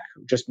we're back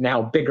just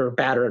now bigger,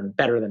 badder, and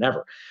better than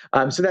ever.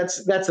 So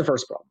that's the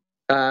first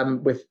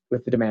problem with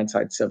the demand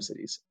side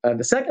subsidies.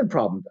 The second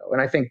problem, though,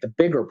 and I think the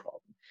bigger problem,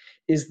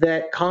 is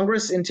that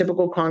Congress, in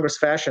typical Congress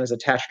fashion, has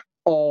attached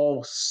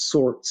all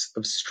sorts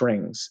of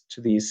strings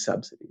to these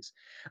subsidies.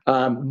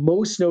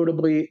 Most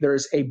notably,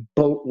 there's a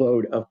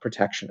boatload of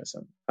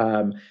protectionism.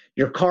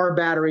 Your car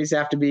batteries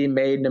have to be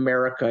made in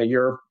America.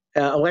 Your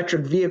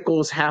electric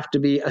vehicles have to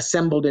be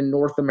assembled in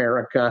North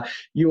America.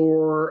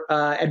 Your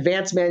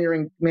advanced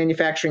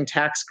manufacturing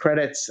tax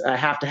credits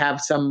have to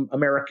have some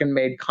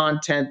American-made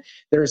content.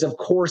 There's, of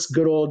course,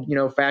 good old,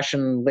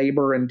 fashioned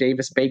labor and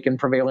Davis-Bacon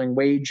prevailing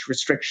wage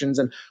restrictions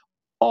and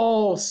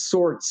all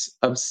sorts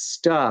of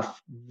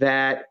stuff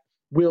that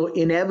will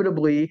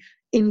inevitably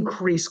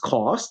increase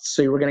costs.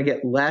 So we're going to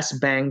get less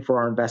bang for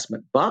our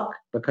investment buck,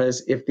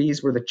 because if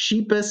these were the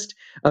cheapest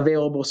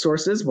available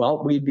sources,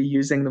 well, we'd be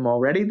using them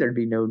already. There'd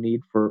be no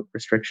need for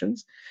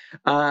restrictions.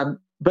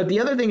 But the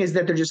other thing is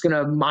that they're just going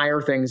to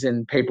mire things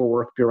in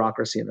paperwork,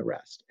 bureaucracy, and the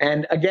rest.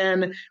 And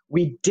again,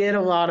 we did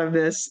a lot of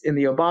this in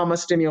the Obama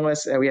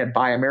stimulus, and we had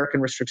Buy American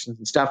restrictions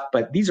and stuff,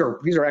 but these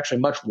are actually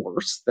much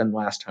worse than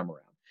last time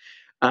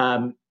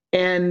around.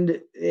 And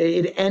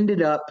it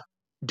ended up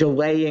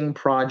delaying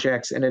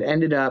projects, and it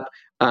ended up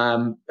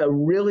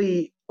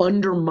really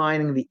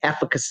undermining the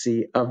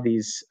efficacy of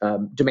these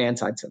demand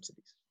side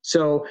subsidies.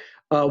 So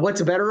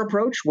what's a better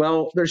approach?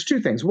 Well, there's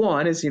two things.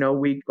 One is,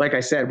 like I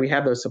said, we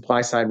have those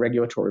supply side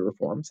regulatory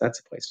reforms. That's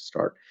a place to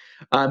start.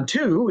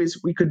 Two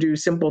is we could do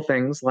simple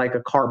things like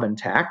a carbon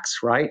tax,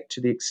 right? To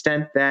the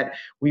extent that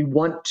we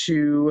want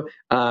to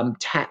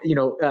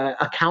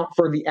account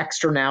for the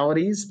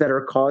externalities that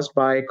are caused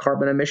by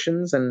carbon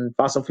emissions and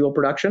fossil fuel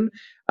production.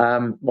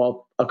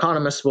 Well,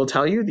 economists will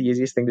tell you the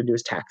easiest thing to do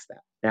is tax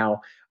that.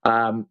 Now,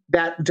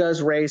 that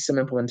does raise some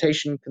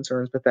implementation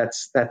concerns, but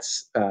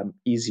that's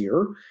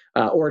easier,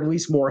 or at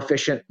least more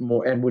efficient,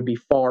 and would be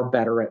far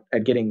better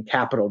at getting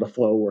capital to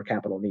flow where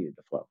capital needed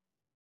to flow.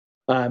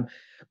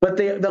 But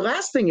the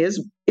last thing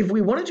is, if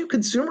we want to do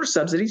consumer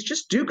subsidies,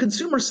 just do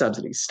consumer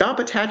subsidies. Stop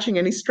attaching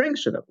any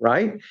strings to them,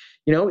 right?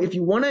 If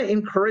you want to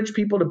encourage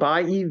people to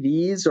buy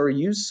EVs or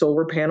use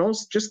solar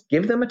panels, just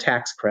give them a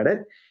tax credit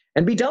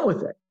and be done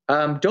with it.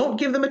 Don't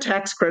give them a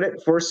tax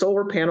credit for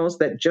solar panels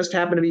that just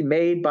happen to be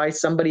made by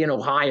somebody in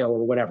Ohio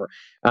or whatever.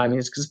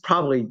 It's because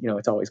probably,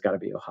 it's always got to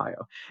be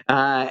Ohio.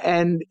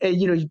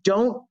 You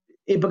don't,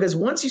 because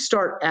once you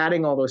start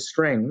adding all those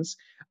strings,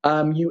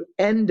 you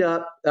end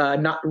up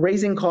not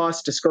raising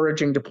costs,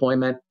 discouraging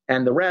deployment,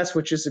 and the rest,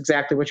 which is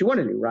exactly what you want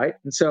to do, right?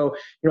 And so,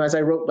 as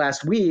I wrote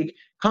last week,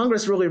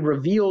 Congress really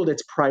revealed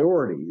its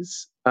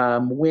priorities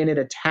when it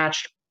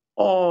attached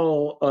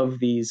all of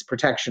these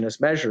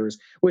protectionist measures,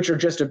 which are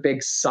just a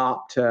big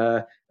sop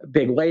to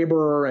big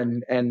labor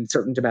and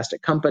certain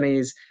domestic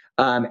companies,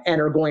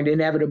 and are going to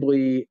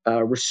inevitably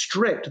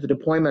restrict the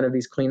deployment of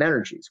these clean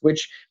energies,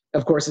 which,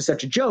 of course, is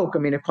such a joke.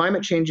 If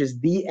climate change is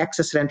the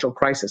existential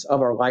crisis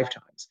of our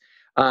lifetimes,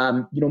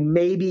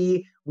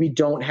 maybe we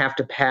don't have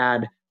to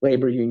pad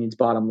labor unions'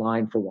 bottom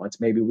line for once.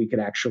 Maybe we could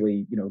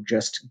actually,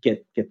 just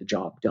get the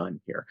job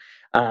done here.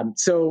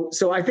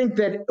 So I think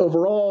that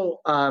overall,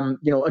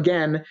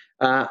 again,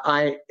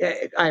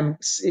 I'm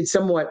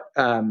somewhat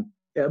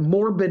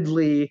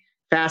morbidly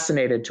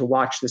fascinated to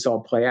watch this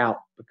all play out,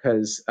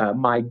 because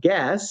my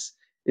guess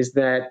is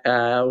that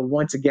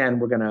once again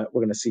we're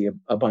gonna see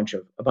a bunch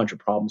of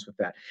problems with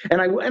that.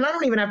 And I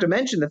don't even have to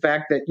mention the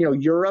fact that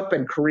Europe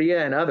and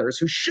Korea and others,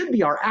 who should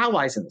be our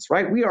allies in this,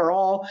 right? We are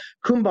all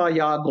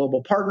kumbaya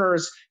global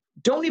partners.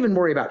 Don't even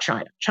worry about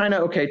China.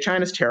 Okay,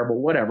 China's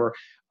terrible, whatever.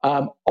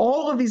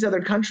 All of these other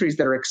countries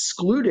that are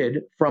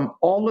excluded from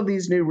all of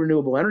these new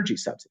renewable energy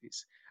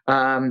subsidies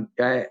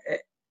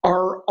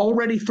are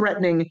already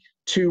threatening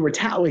to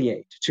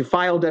retaliate, to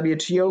file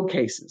WTO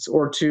cases,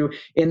 or to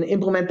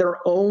implement their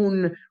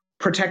own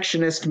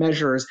protectionist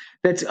measures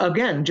that's,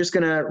 again, just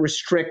going to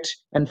restrict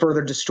and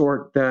further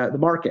distort the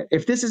market.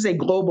 If this is a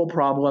global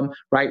problem,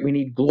 right, we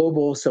need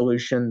global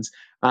solutions.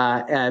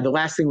 The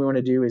last thing we want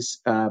to do is,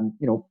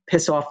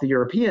 piss off the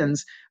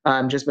Europeans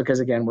just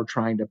because, again, we're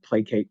trying to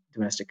placate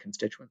domestic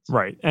constituents.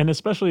 Right. And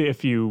especially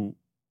if you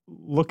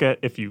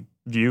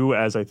view,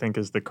 as I think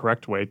is the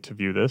correct way to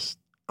view this,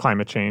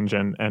 climate change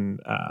and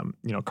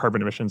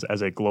carbon emissions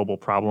as a global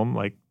problem,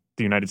 like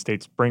the United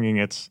States bringing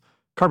its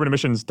carbon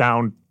emissions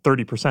down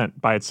 30%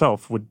 by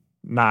itself would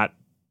not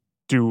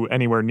do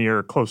anywhere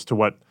near close to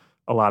what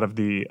a lot of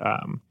the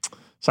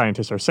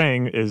scientists are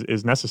saying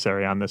is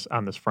necessary on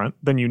this front.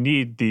 Then you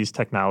need these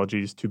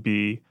technologies to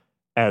be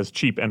as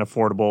cheap and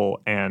affordable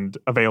and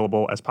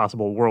available as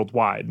possible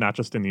worldwide, not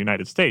just in the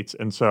United States.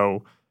 And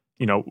so,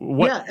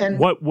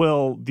 what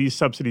will these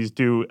subsidies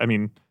do?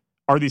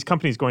 Are these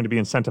companies going to be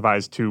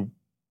incentivized to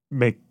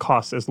make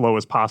costs as low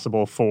as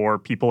possible for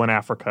people in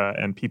Africa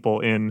and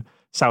people in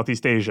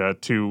Southeast Asia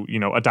to,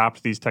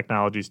 adopt these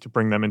technologies to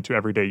bring them into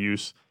everyday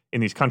use in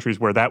these countries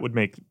where that would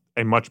make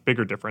a much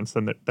bigger difference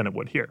than it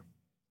would here.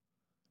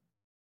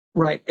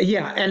 Right.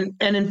 Yeah. And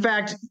in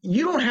fact,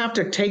 you don't have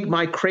to take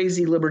my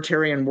crazy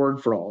libertarian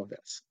word for all of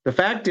this. The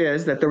fact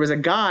is that there was a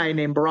guy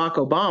named Barack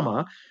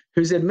Obama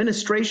whose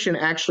administration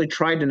actually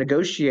tried to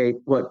negotiate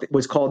what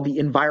was called the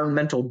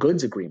Environmental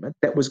Goods Agreement,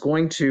 that was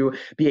going to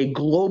be a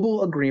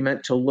global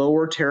agreement to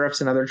lower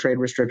tariffs and other trade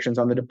restrictions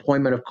on the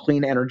deployment of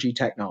clean energy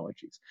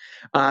technologies,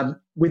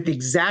 with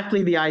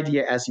exactly the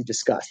idea as you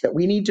discussed, that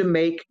we need to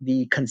make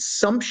the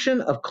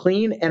consumption of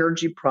clean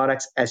energy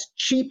products as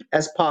cheap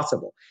as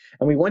possible.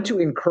 And we want to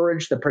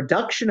encourage the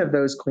production of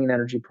those clean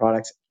energy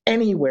products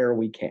anywhere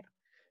we can,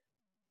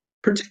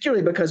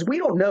 particularly because we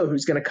don't know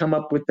who's going to come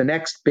up with the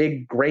next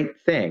big, great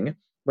thing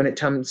when it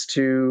comes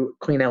to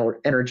clean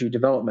energy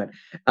development.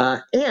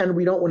 And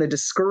we don't want to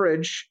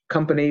discourage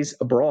companies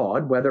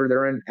abroad, whether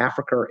they're in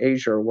Africa or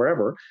Asia or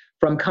wherever,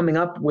 from coming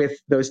up with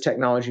those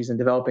technologies and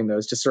developing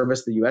those to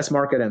service the US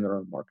market and their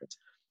own markets.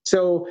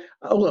 So,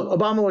 look,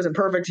 Obama wasn't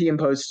perfect. He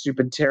imposed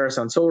stupid tariffs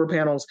on solar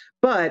panels,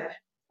 but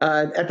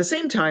at the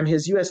same time,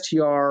 his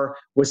USTR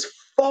was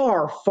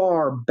far,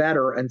 far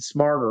better and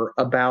smarter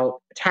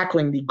about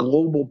tackling the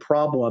global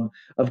problem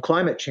of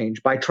climate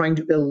change by trying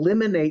to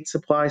eliminate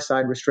supply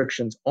side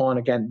restrictions on,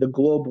 again, the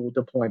global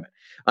deployment.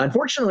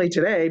 Unfortunately,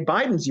 today,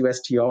 Biden's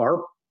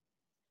USTR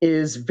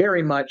is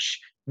very much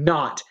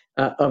not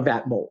of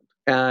that mold.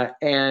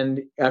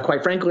 And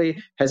quite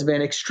frankly, has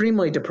been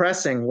extremely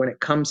depressing when it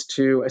comes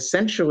to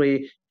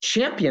essentially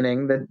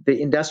championing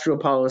the industrial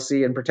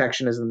policy and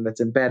protectionism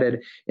that's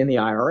embedded in the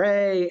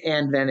IRA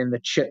and then in the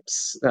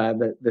chips,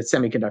 the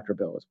semiconductor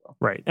bill as well.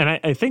 Right. And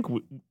I think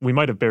we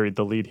might have buried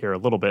the lead here a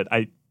little bit.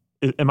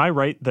 Am I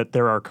right that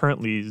there are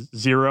currently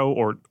zero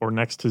or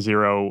next to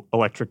zero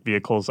electric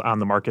vehicles on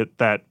the market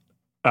that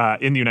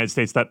in the United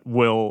States that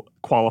will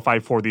qualify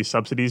for these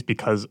subsidies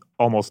because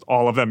almost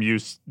all of them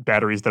use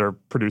batteries that are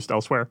produced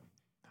elsewhere?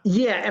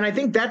 Yeah, and I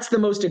think that's the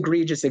most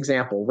egregious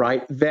example,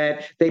 right?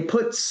 That they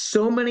put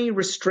so many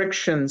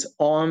restrictions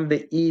on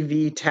the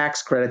EV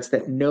tax credits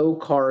that no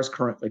cars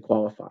currently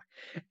qualify.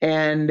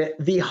 And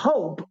the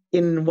hope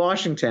in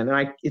Washington,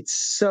 and it's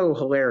so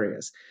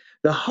hilarious,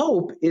 the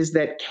hope is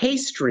that K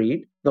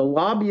Street, the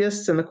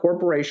lobbyists and the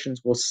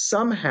corporations, will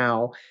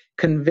somehow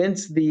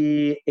convince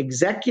the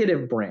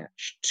executive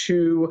branch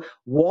to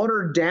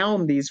water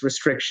down these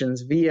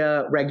restrictions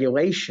via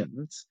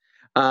regulations,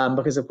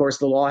 because, of course,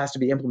 the law has to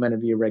be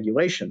implemented via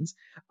regulations,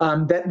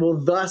 that will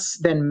thus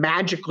then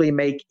magically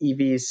make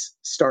EVs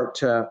start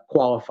to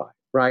qualify,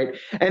 right?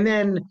 And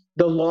then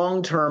the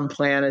long-term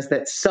plan is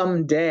that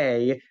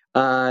someday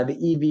the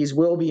EVs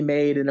will be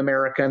made in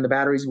America and the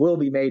batteries will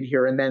be made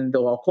here, and then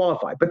they'll all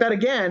qualify. But that,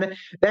 again,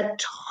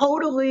 that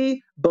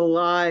totally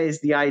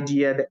belies the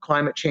idea that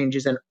climate change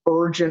is an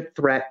urgent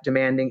threat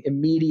demanding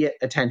immediate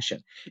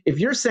attention. If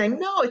you're saying,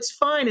 no, it's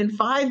fine, in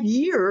 5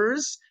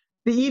 years,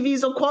 the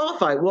EVs will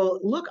qualify.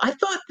 Well, look, I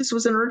thought this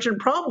was an urgent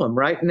problem,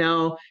 right?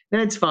 No,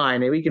 it's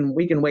fine. We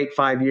can wait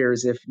 5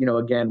 years if,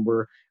 again,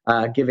 we're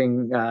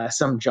giving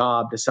some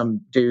job to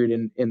some dude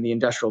in the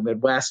industrial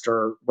Midwest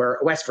or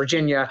West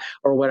Virginia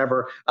or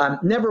whatever.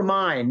 Never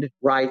mind,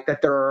 right,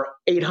 that there are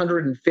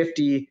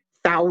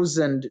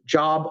 850,000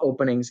 job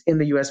openings in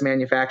the U.S.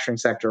 manufacturing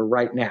sector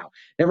right now.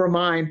 Never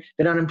mind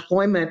that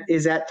unemployment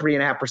is at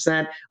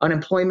 3.5%.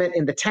 Unemployment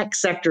in the tech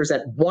sector is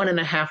at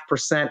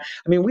 1.5%.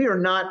 I mean, we are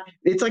not.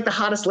 It's like the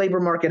hottest labor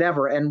market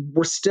ever, and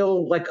we're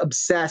still like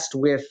obsessed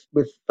with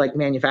like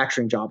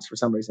manufacturing jobs for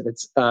some reason.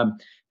 It's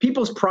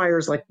people's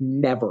priors like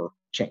never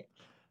change.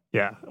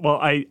 Yeah. Well,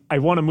 I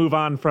want to move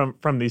on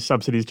from these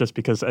subsidies just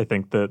because I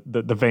think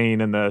the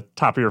vein in the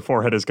top of your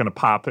forehead is going to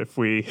pop if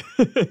we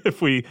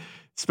if we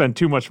spend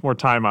too much more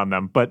time on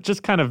them. But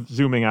just kind of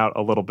zooming out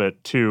a little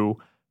bit too,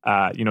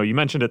 you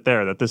mentioned it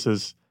there that this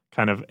is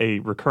kind of a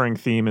recurring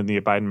theme in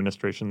the Biden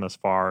administration thus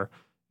far,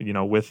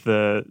 with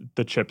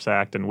the CHIPS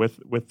Act and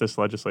with this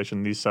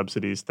legislation, these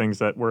subsidies, things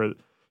that were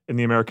in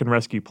the American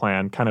Rescue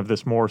Plan, kind of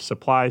this more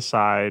supply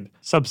side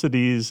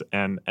subsidies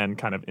and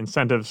kind of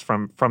incentives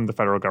from the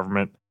federal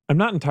government. I'm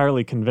not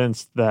entirely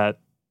convinced that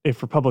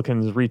if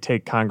Republicans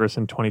retake Congress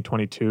in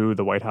 2022,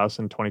 the White House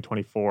in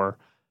 2024,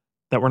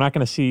 that we're not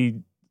going to see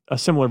a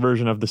similar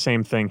version of the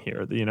same thing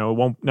here. It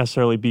won't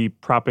necessarily be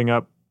propping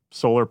up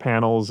solar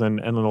panels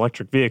and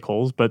electric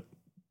vehicles, but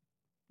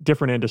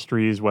different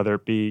industries, whether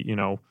it be,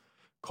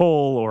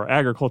 coal or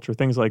agriculture,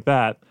 things like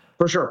that.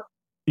 For sure.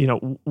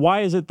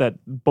 Why is it that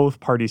both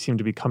parties seem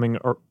to be coming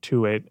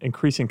to an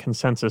increasing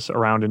consensus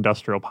around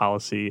industrial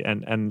policy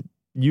and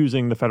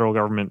using the federal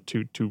government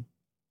to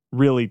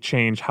really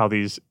change how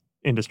these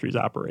industries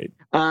operate?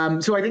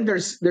 So I think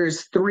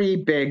there's three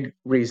big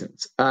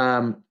reasons.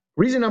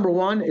 Reason number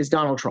one is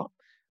Donald Trump.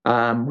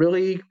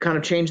 Really kind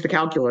of changed the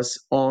calculus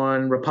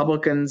on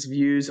Republicans'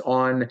 views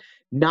on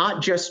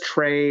not just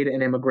trade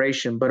and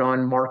immigration, but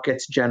on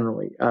markets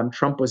generally.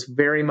 Trump was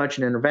very much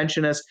an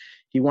interventionist.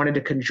 He wanted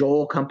to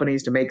cajole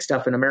companies to make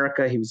stuff in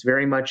America. He was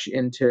very much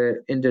into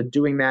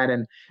doing that,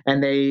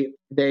 and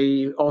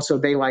they also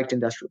they liked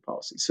industrial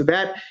policy. So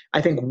that,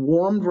 I think,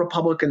 warmed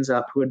Republicans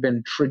up who had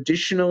been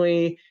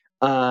traditionally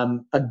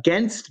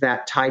against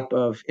that type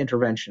of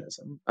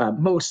interventionism,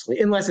 mostly,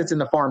 unless it's in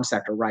the farm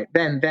sector, right?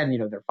 Then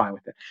they're fine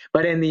with it.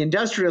 But in the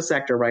industrial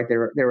sector, right,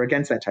 they're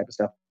against that type of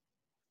stuff.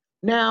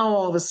 Now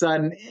all of a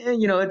sudden,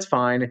 it's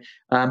fine.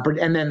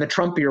 And then the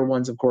Trumpier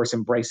ones, of course,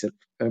 embrace it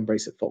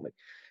fully.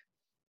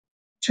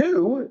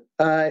 Two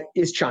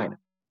is China,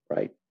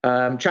 right?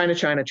 China.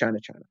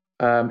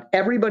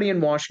 Everybody in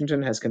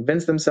Washington has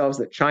convinced themselves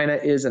that China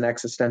is an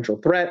existential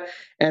threat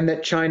and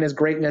that China's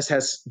greatness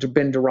has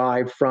been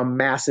derived from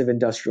massive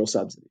industrial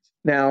subsidies.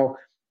 Now,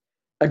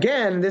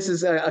 again, this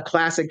is a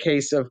classic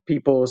case of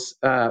people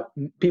not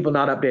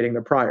updating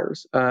their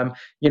priors.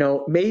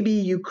 Maybe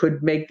you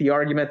could make the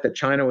argument that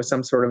China was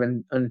some sort of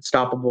an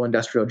unstoppable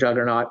industrial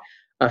juggernaut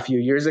a few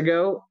years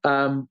ago.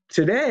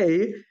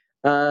 Today,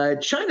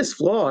 China's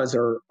flaws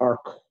are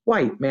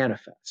quite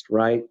manifest,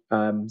 right?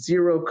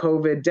 Zero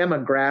COVID,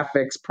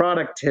 demographics,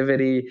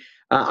 productivity.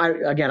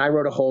 I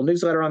wrote a whole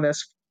newsletter on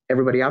this.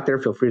 Everybody out there,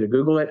 feel free to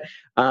Google it.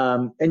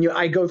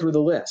 I go through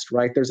the list,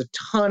 right? There's a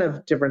ton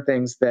of different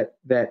things that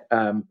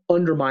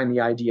undermine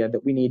the idea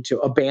that we need to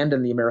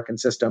abandon the American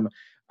system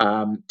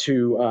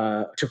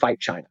to fight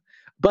China.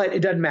 But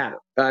it doesn't matter.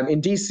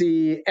 In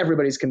DC,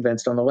 everybody's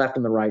convinced on the left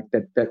and the right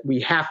that we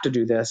have to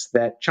do this,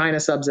 that China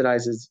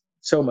subsidizes,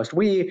 so must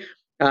we.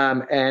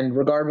 And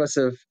regardless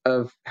of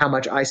how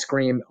much I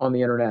scream on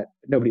the internet,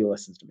 nobody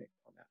listens to me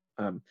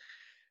on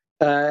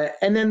that.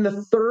 And then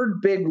the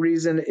third big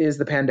reason is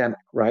the pandemic,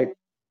 right?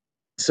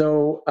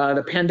 So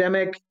the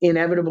pandemic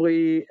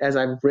inevitably, as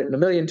I've written a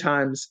million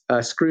times,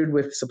 screwed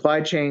with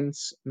supply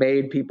chains,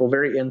 made people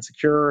very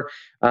insecure.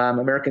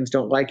 Americans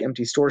don't like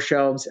empty store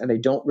shelves, and they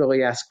don't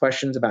really ask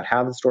questions about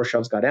how the store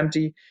shelves got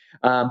empty.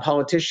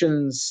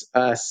 Politicians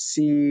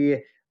see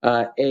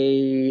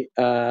see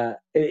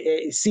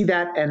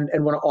that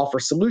and want to offer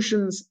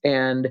solutions.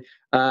 And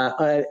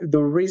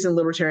the reason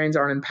libertarians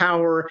aren't in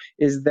power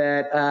is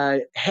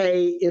that,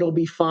 hey, it'll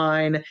be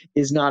fine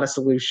is not a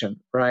solution,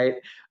 right?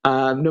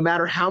 No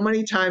matter how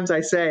many times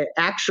I say,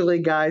 actually,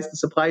 guys, the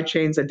supply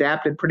chains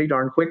adapted pretty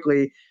darn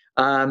quickly.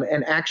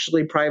 And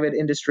actually, private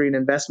industry and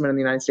investment in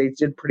the United States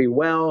did pretty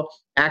well.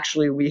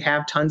 Actually, we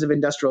have tons of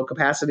industrial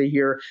capacity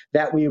here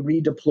that we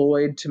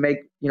redeployed to make,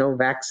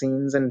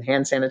 vaccines and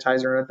hand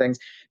sanitizer and other things.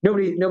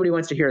 Nobody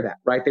wants to hear that,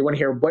 right? They want to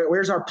hear,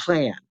 where's our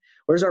plan?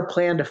 Where's our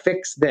plan to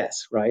fix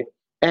this, right?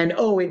 And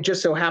it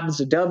just so happens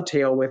to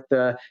dovetail with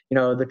the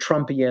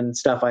Trumpian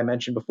stuff I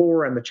mentioned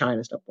before and the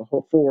China stuff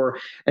before.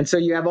 And so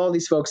you have all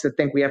these folks that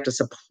think we have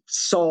to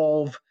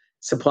solve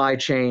supply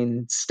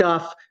chain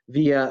stuff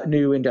via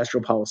new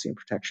industrial policy and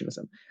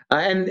protectionism.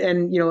 And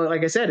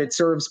like I said, it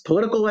serves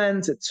political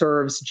ends, it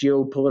serves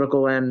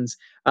geopolitical ends.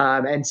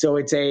 And so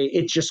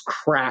it's just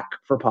crack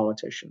for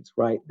politicians,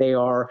 right? They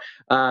are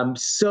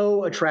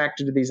so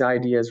attracted to these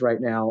ideas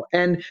right now.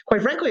 And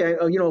quite frankly,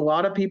 a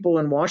lot of people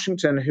in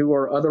Washington who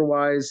are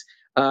otherwise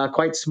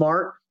quite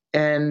smart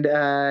and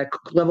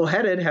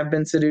level-headed have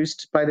been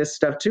seduced by this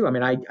stuff too. I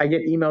mean, I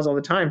get emails all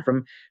the time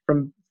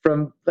from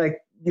like,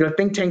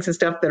 think tanks and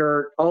stuff that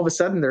are all of a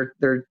sudden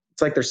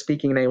it's like they're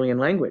speaking an alien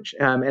language,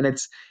 and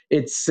it's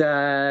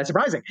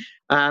surprising.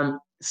 But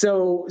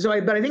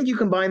I think you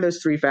combine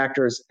those three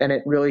factors, and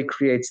it really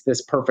creates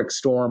this perfect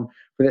storm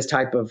for this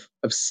type of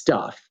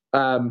stuff.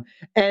 And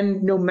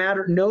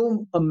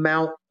no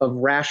amount of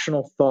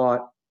rational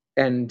thought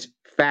and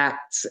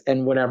facts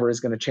and whatever is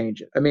going to change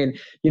it. I mean,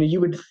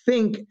 you would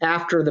think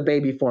after the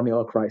baby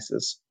formula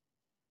crisis,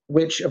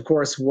 which, of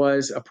course,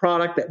 was a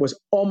product that was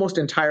almost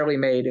entirely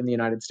made in the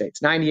United States.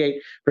 98%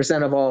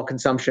 of all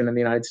consumption in the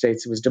United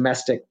States was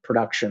domestic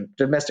production,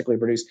 domestically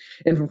produced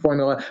infant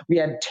formula. We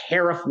had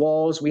tariff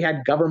walls. We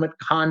had government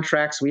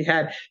contracts. We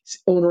had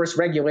onerous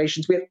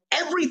regulations. We had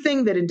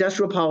everything that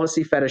industrial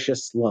policy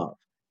fetishists love,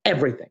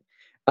 everything.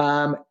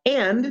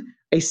 And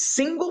a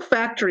single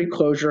factory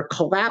closure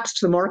collapsed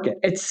the market.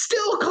 It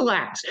still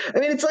collapsed. I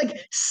mean, it's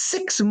like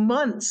 6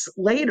 months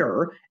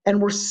later, and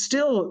we're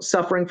still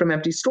suffering from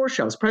empty store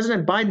shelves.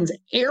 President Biden's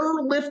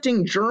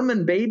airlifting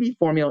German baby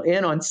formula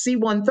in on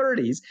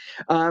C-130s.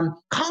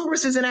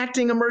 Congress is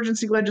enacting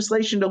emergency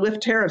legislation to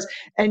lift tariffs,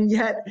 and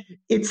yet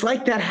it's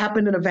like that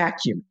happened in a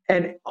vacuum.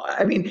 And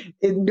I mean,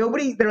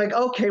 they're like,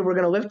 okay, we're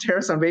going to lift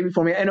tariffs on baby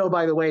formula. And oh,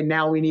 by the way,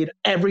 now we need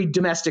every every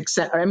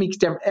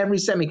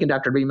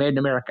semiconductor to be made in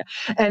America.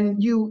 And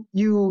you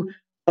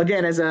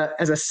again, as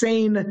a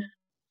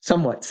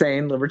somewhat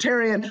sane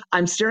libertarian,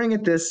 I'm staring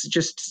at this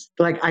just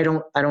like I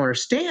don't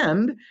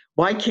understand.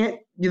 Why can't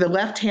the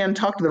left hand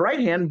talk to the right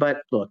hand?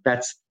 But look,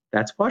 that's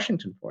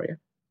Washington for you.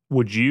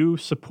 Would you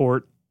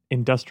support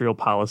industrial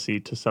policy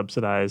to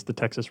subsidize the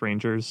Texas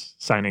Rangers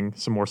signing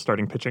some more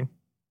starting pitching?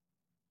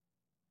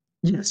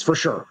 Yes, for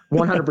sure.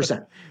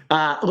 100%.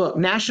 Look,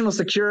 national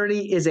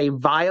security is a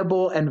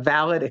viable and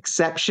valid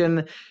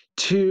exception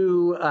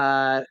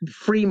to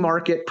free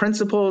market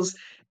principles.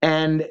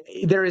 And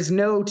there is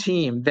no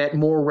team that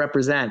more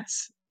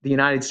represents the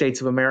United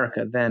States of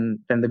America than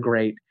the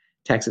great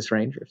Texas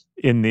Rangers.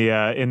 In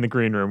the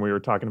green room, we were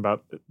talking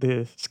about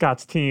the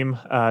Scott's team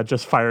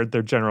just fired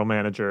their general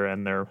manager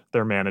and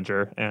their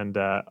manager, and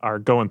are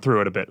going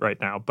through it a bit right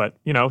now. But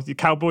the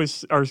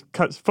Cowboys,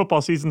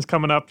 football season's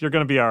coming up. You're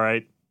going to be all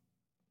right.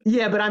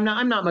 Yeah, but I'm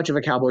not much of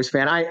a Cowboys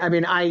fan.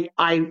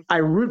 I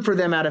root for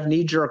them out of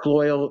knee-jerk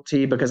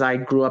loyalty because I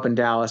grew up in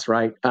Dallas,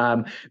 right?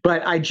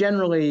 But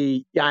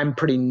I'm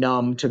pretty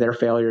numb to their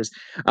failures.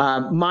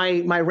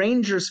 My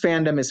Rangers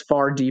fandom is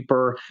far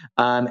deeper.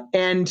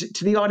 And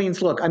to the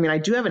audience, look, I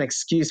do have an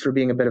excuse for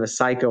being a bit of a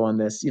psycho on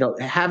this.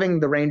 Having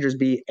the Rangers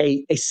be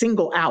a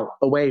single out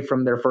away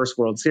from their first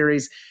World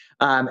Series.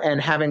 And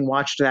having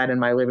watched that in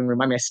my living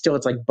room,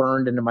 it's like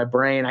burned into my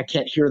brain. I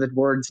can't hear the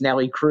words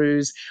Nelly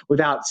Cruz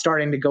without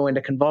starting to go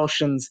into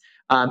convulsions.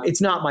 It's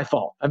not my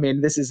fault.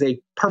 This is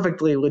a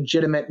perfectly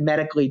legitimate,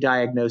 medically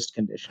diagnosed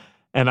condition.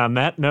 And on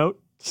that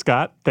note,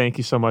 Scott, thank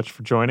you so much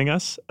for joining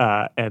us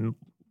and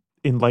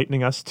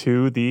enlightening us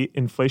to the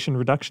Inflation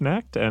Reduction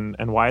Act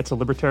and why it's a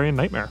libertarian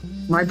nightmare.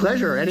 My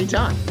pleasure.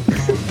 Anytime.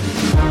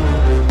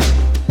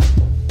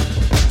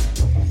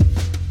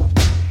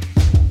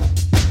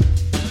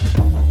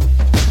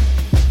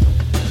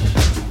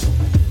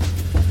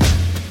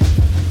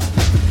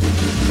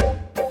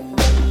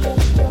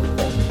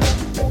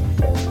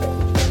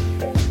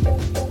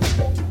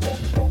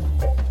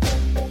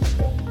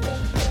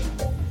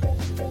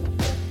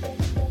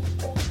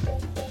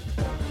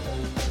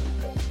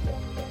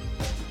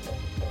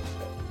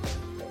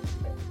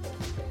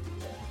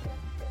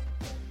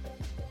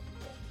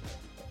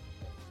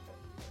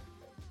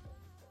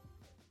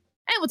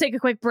 We'll take a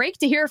quick break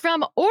to hear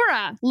from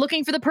Aura.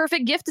 Looking for the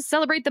perfect gift to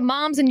celebrate the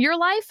moms in your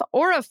life?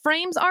 Aura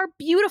frames are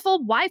beautiful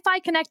Wi-Fi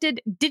connected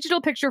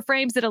digital picture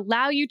frames that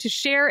allow you to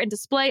share and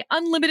display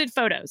unlimited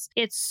photos.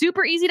 It's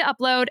super easy to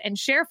upload and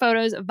share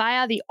photos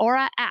via the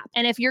Aura app.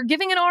 And if you're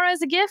giving an Aura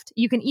as a gift,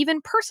 you can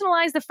even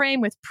personalize the frame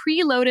with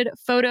preloaded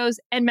photos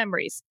and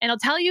memories. And I'll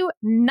tell you,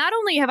 not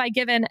only have I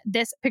given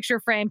this picture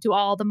frame to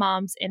all the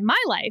moms in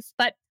my life,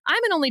 but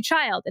I'm an only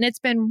child, and it's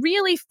been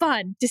really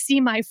fun to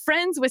see my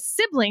friends with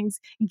siblings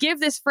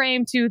give this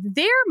frame to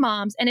their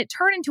moms, and it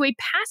turned into a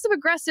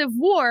passive-aggressive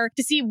war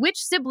to see which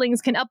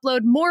siblings can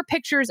upload more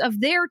pictures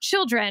of their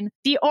children.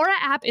 The Aura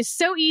app is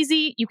so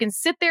easy. You can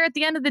sit there at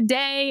the end of the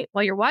day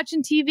while you're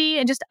watching TV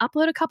and just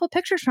upload a couple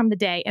pictures from the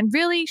day and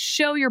really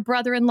show your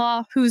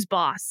brother-in-law who's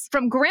boss.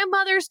 From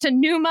grandmothers to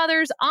new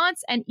mothers,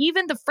 aunts, and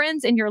even the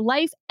friends in your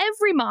life,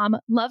 every mom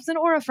loves an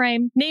Aura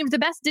frame. Named the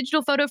best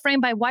digital photo frame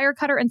by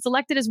Wirecutter and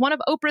selected as one of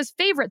Oprah's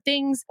favorite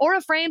things,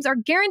 Aura frames are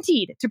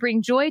guaranteed to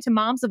bring joy to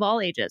moms of all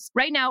ages.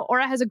 Right now,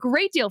 Aura has a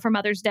great deal for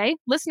Mother's Day.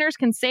 Listeners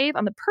can save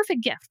on the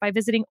perfect gift by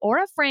visiting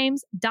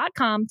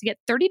auraframes.com to get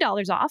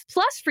 $30 off,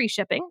 plus free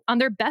shipping on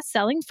their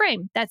best-selling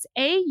frame. That's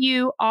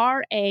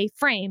AURA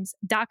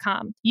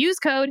frames.com. Use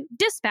code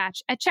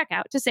DISPATCH at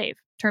checkout to save.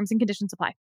 Terms and conditions apply.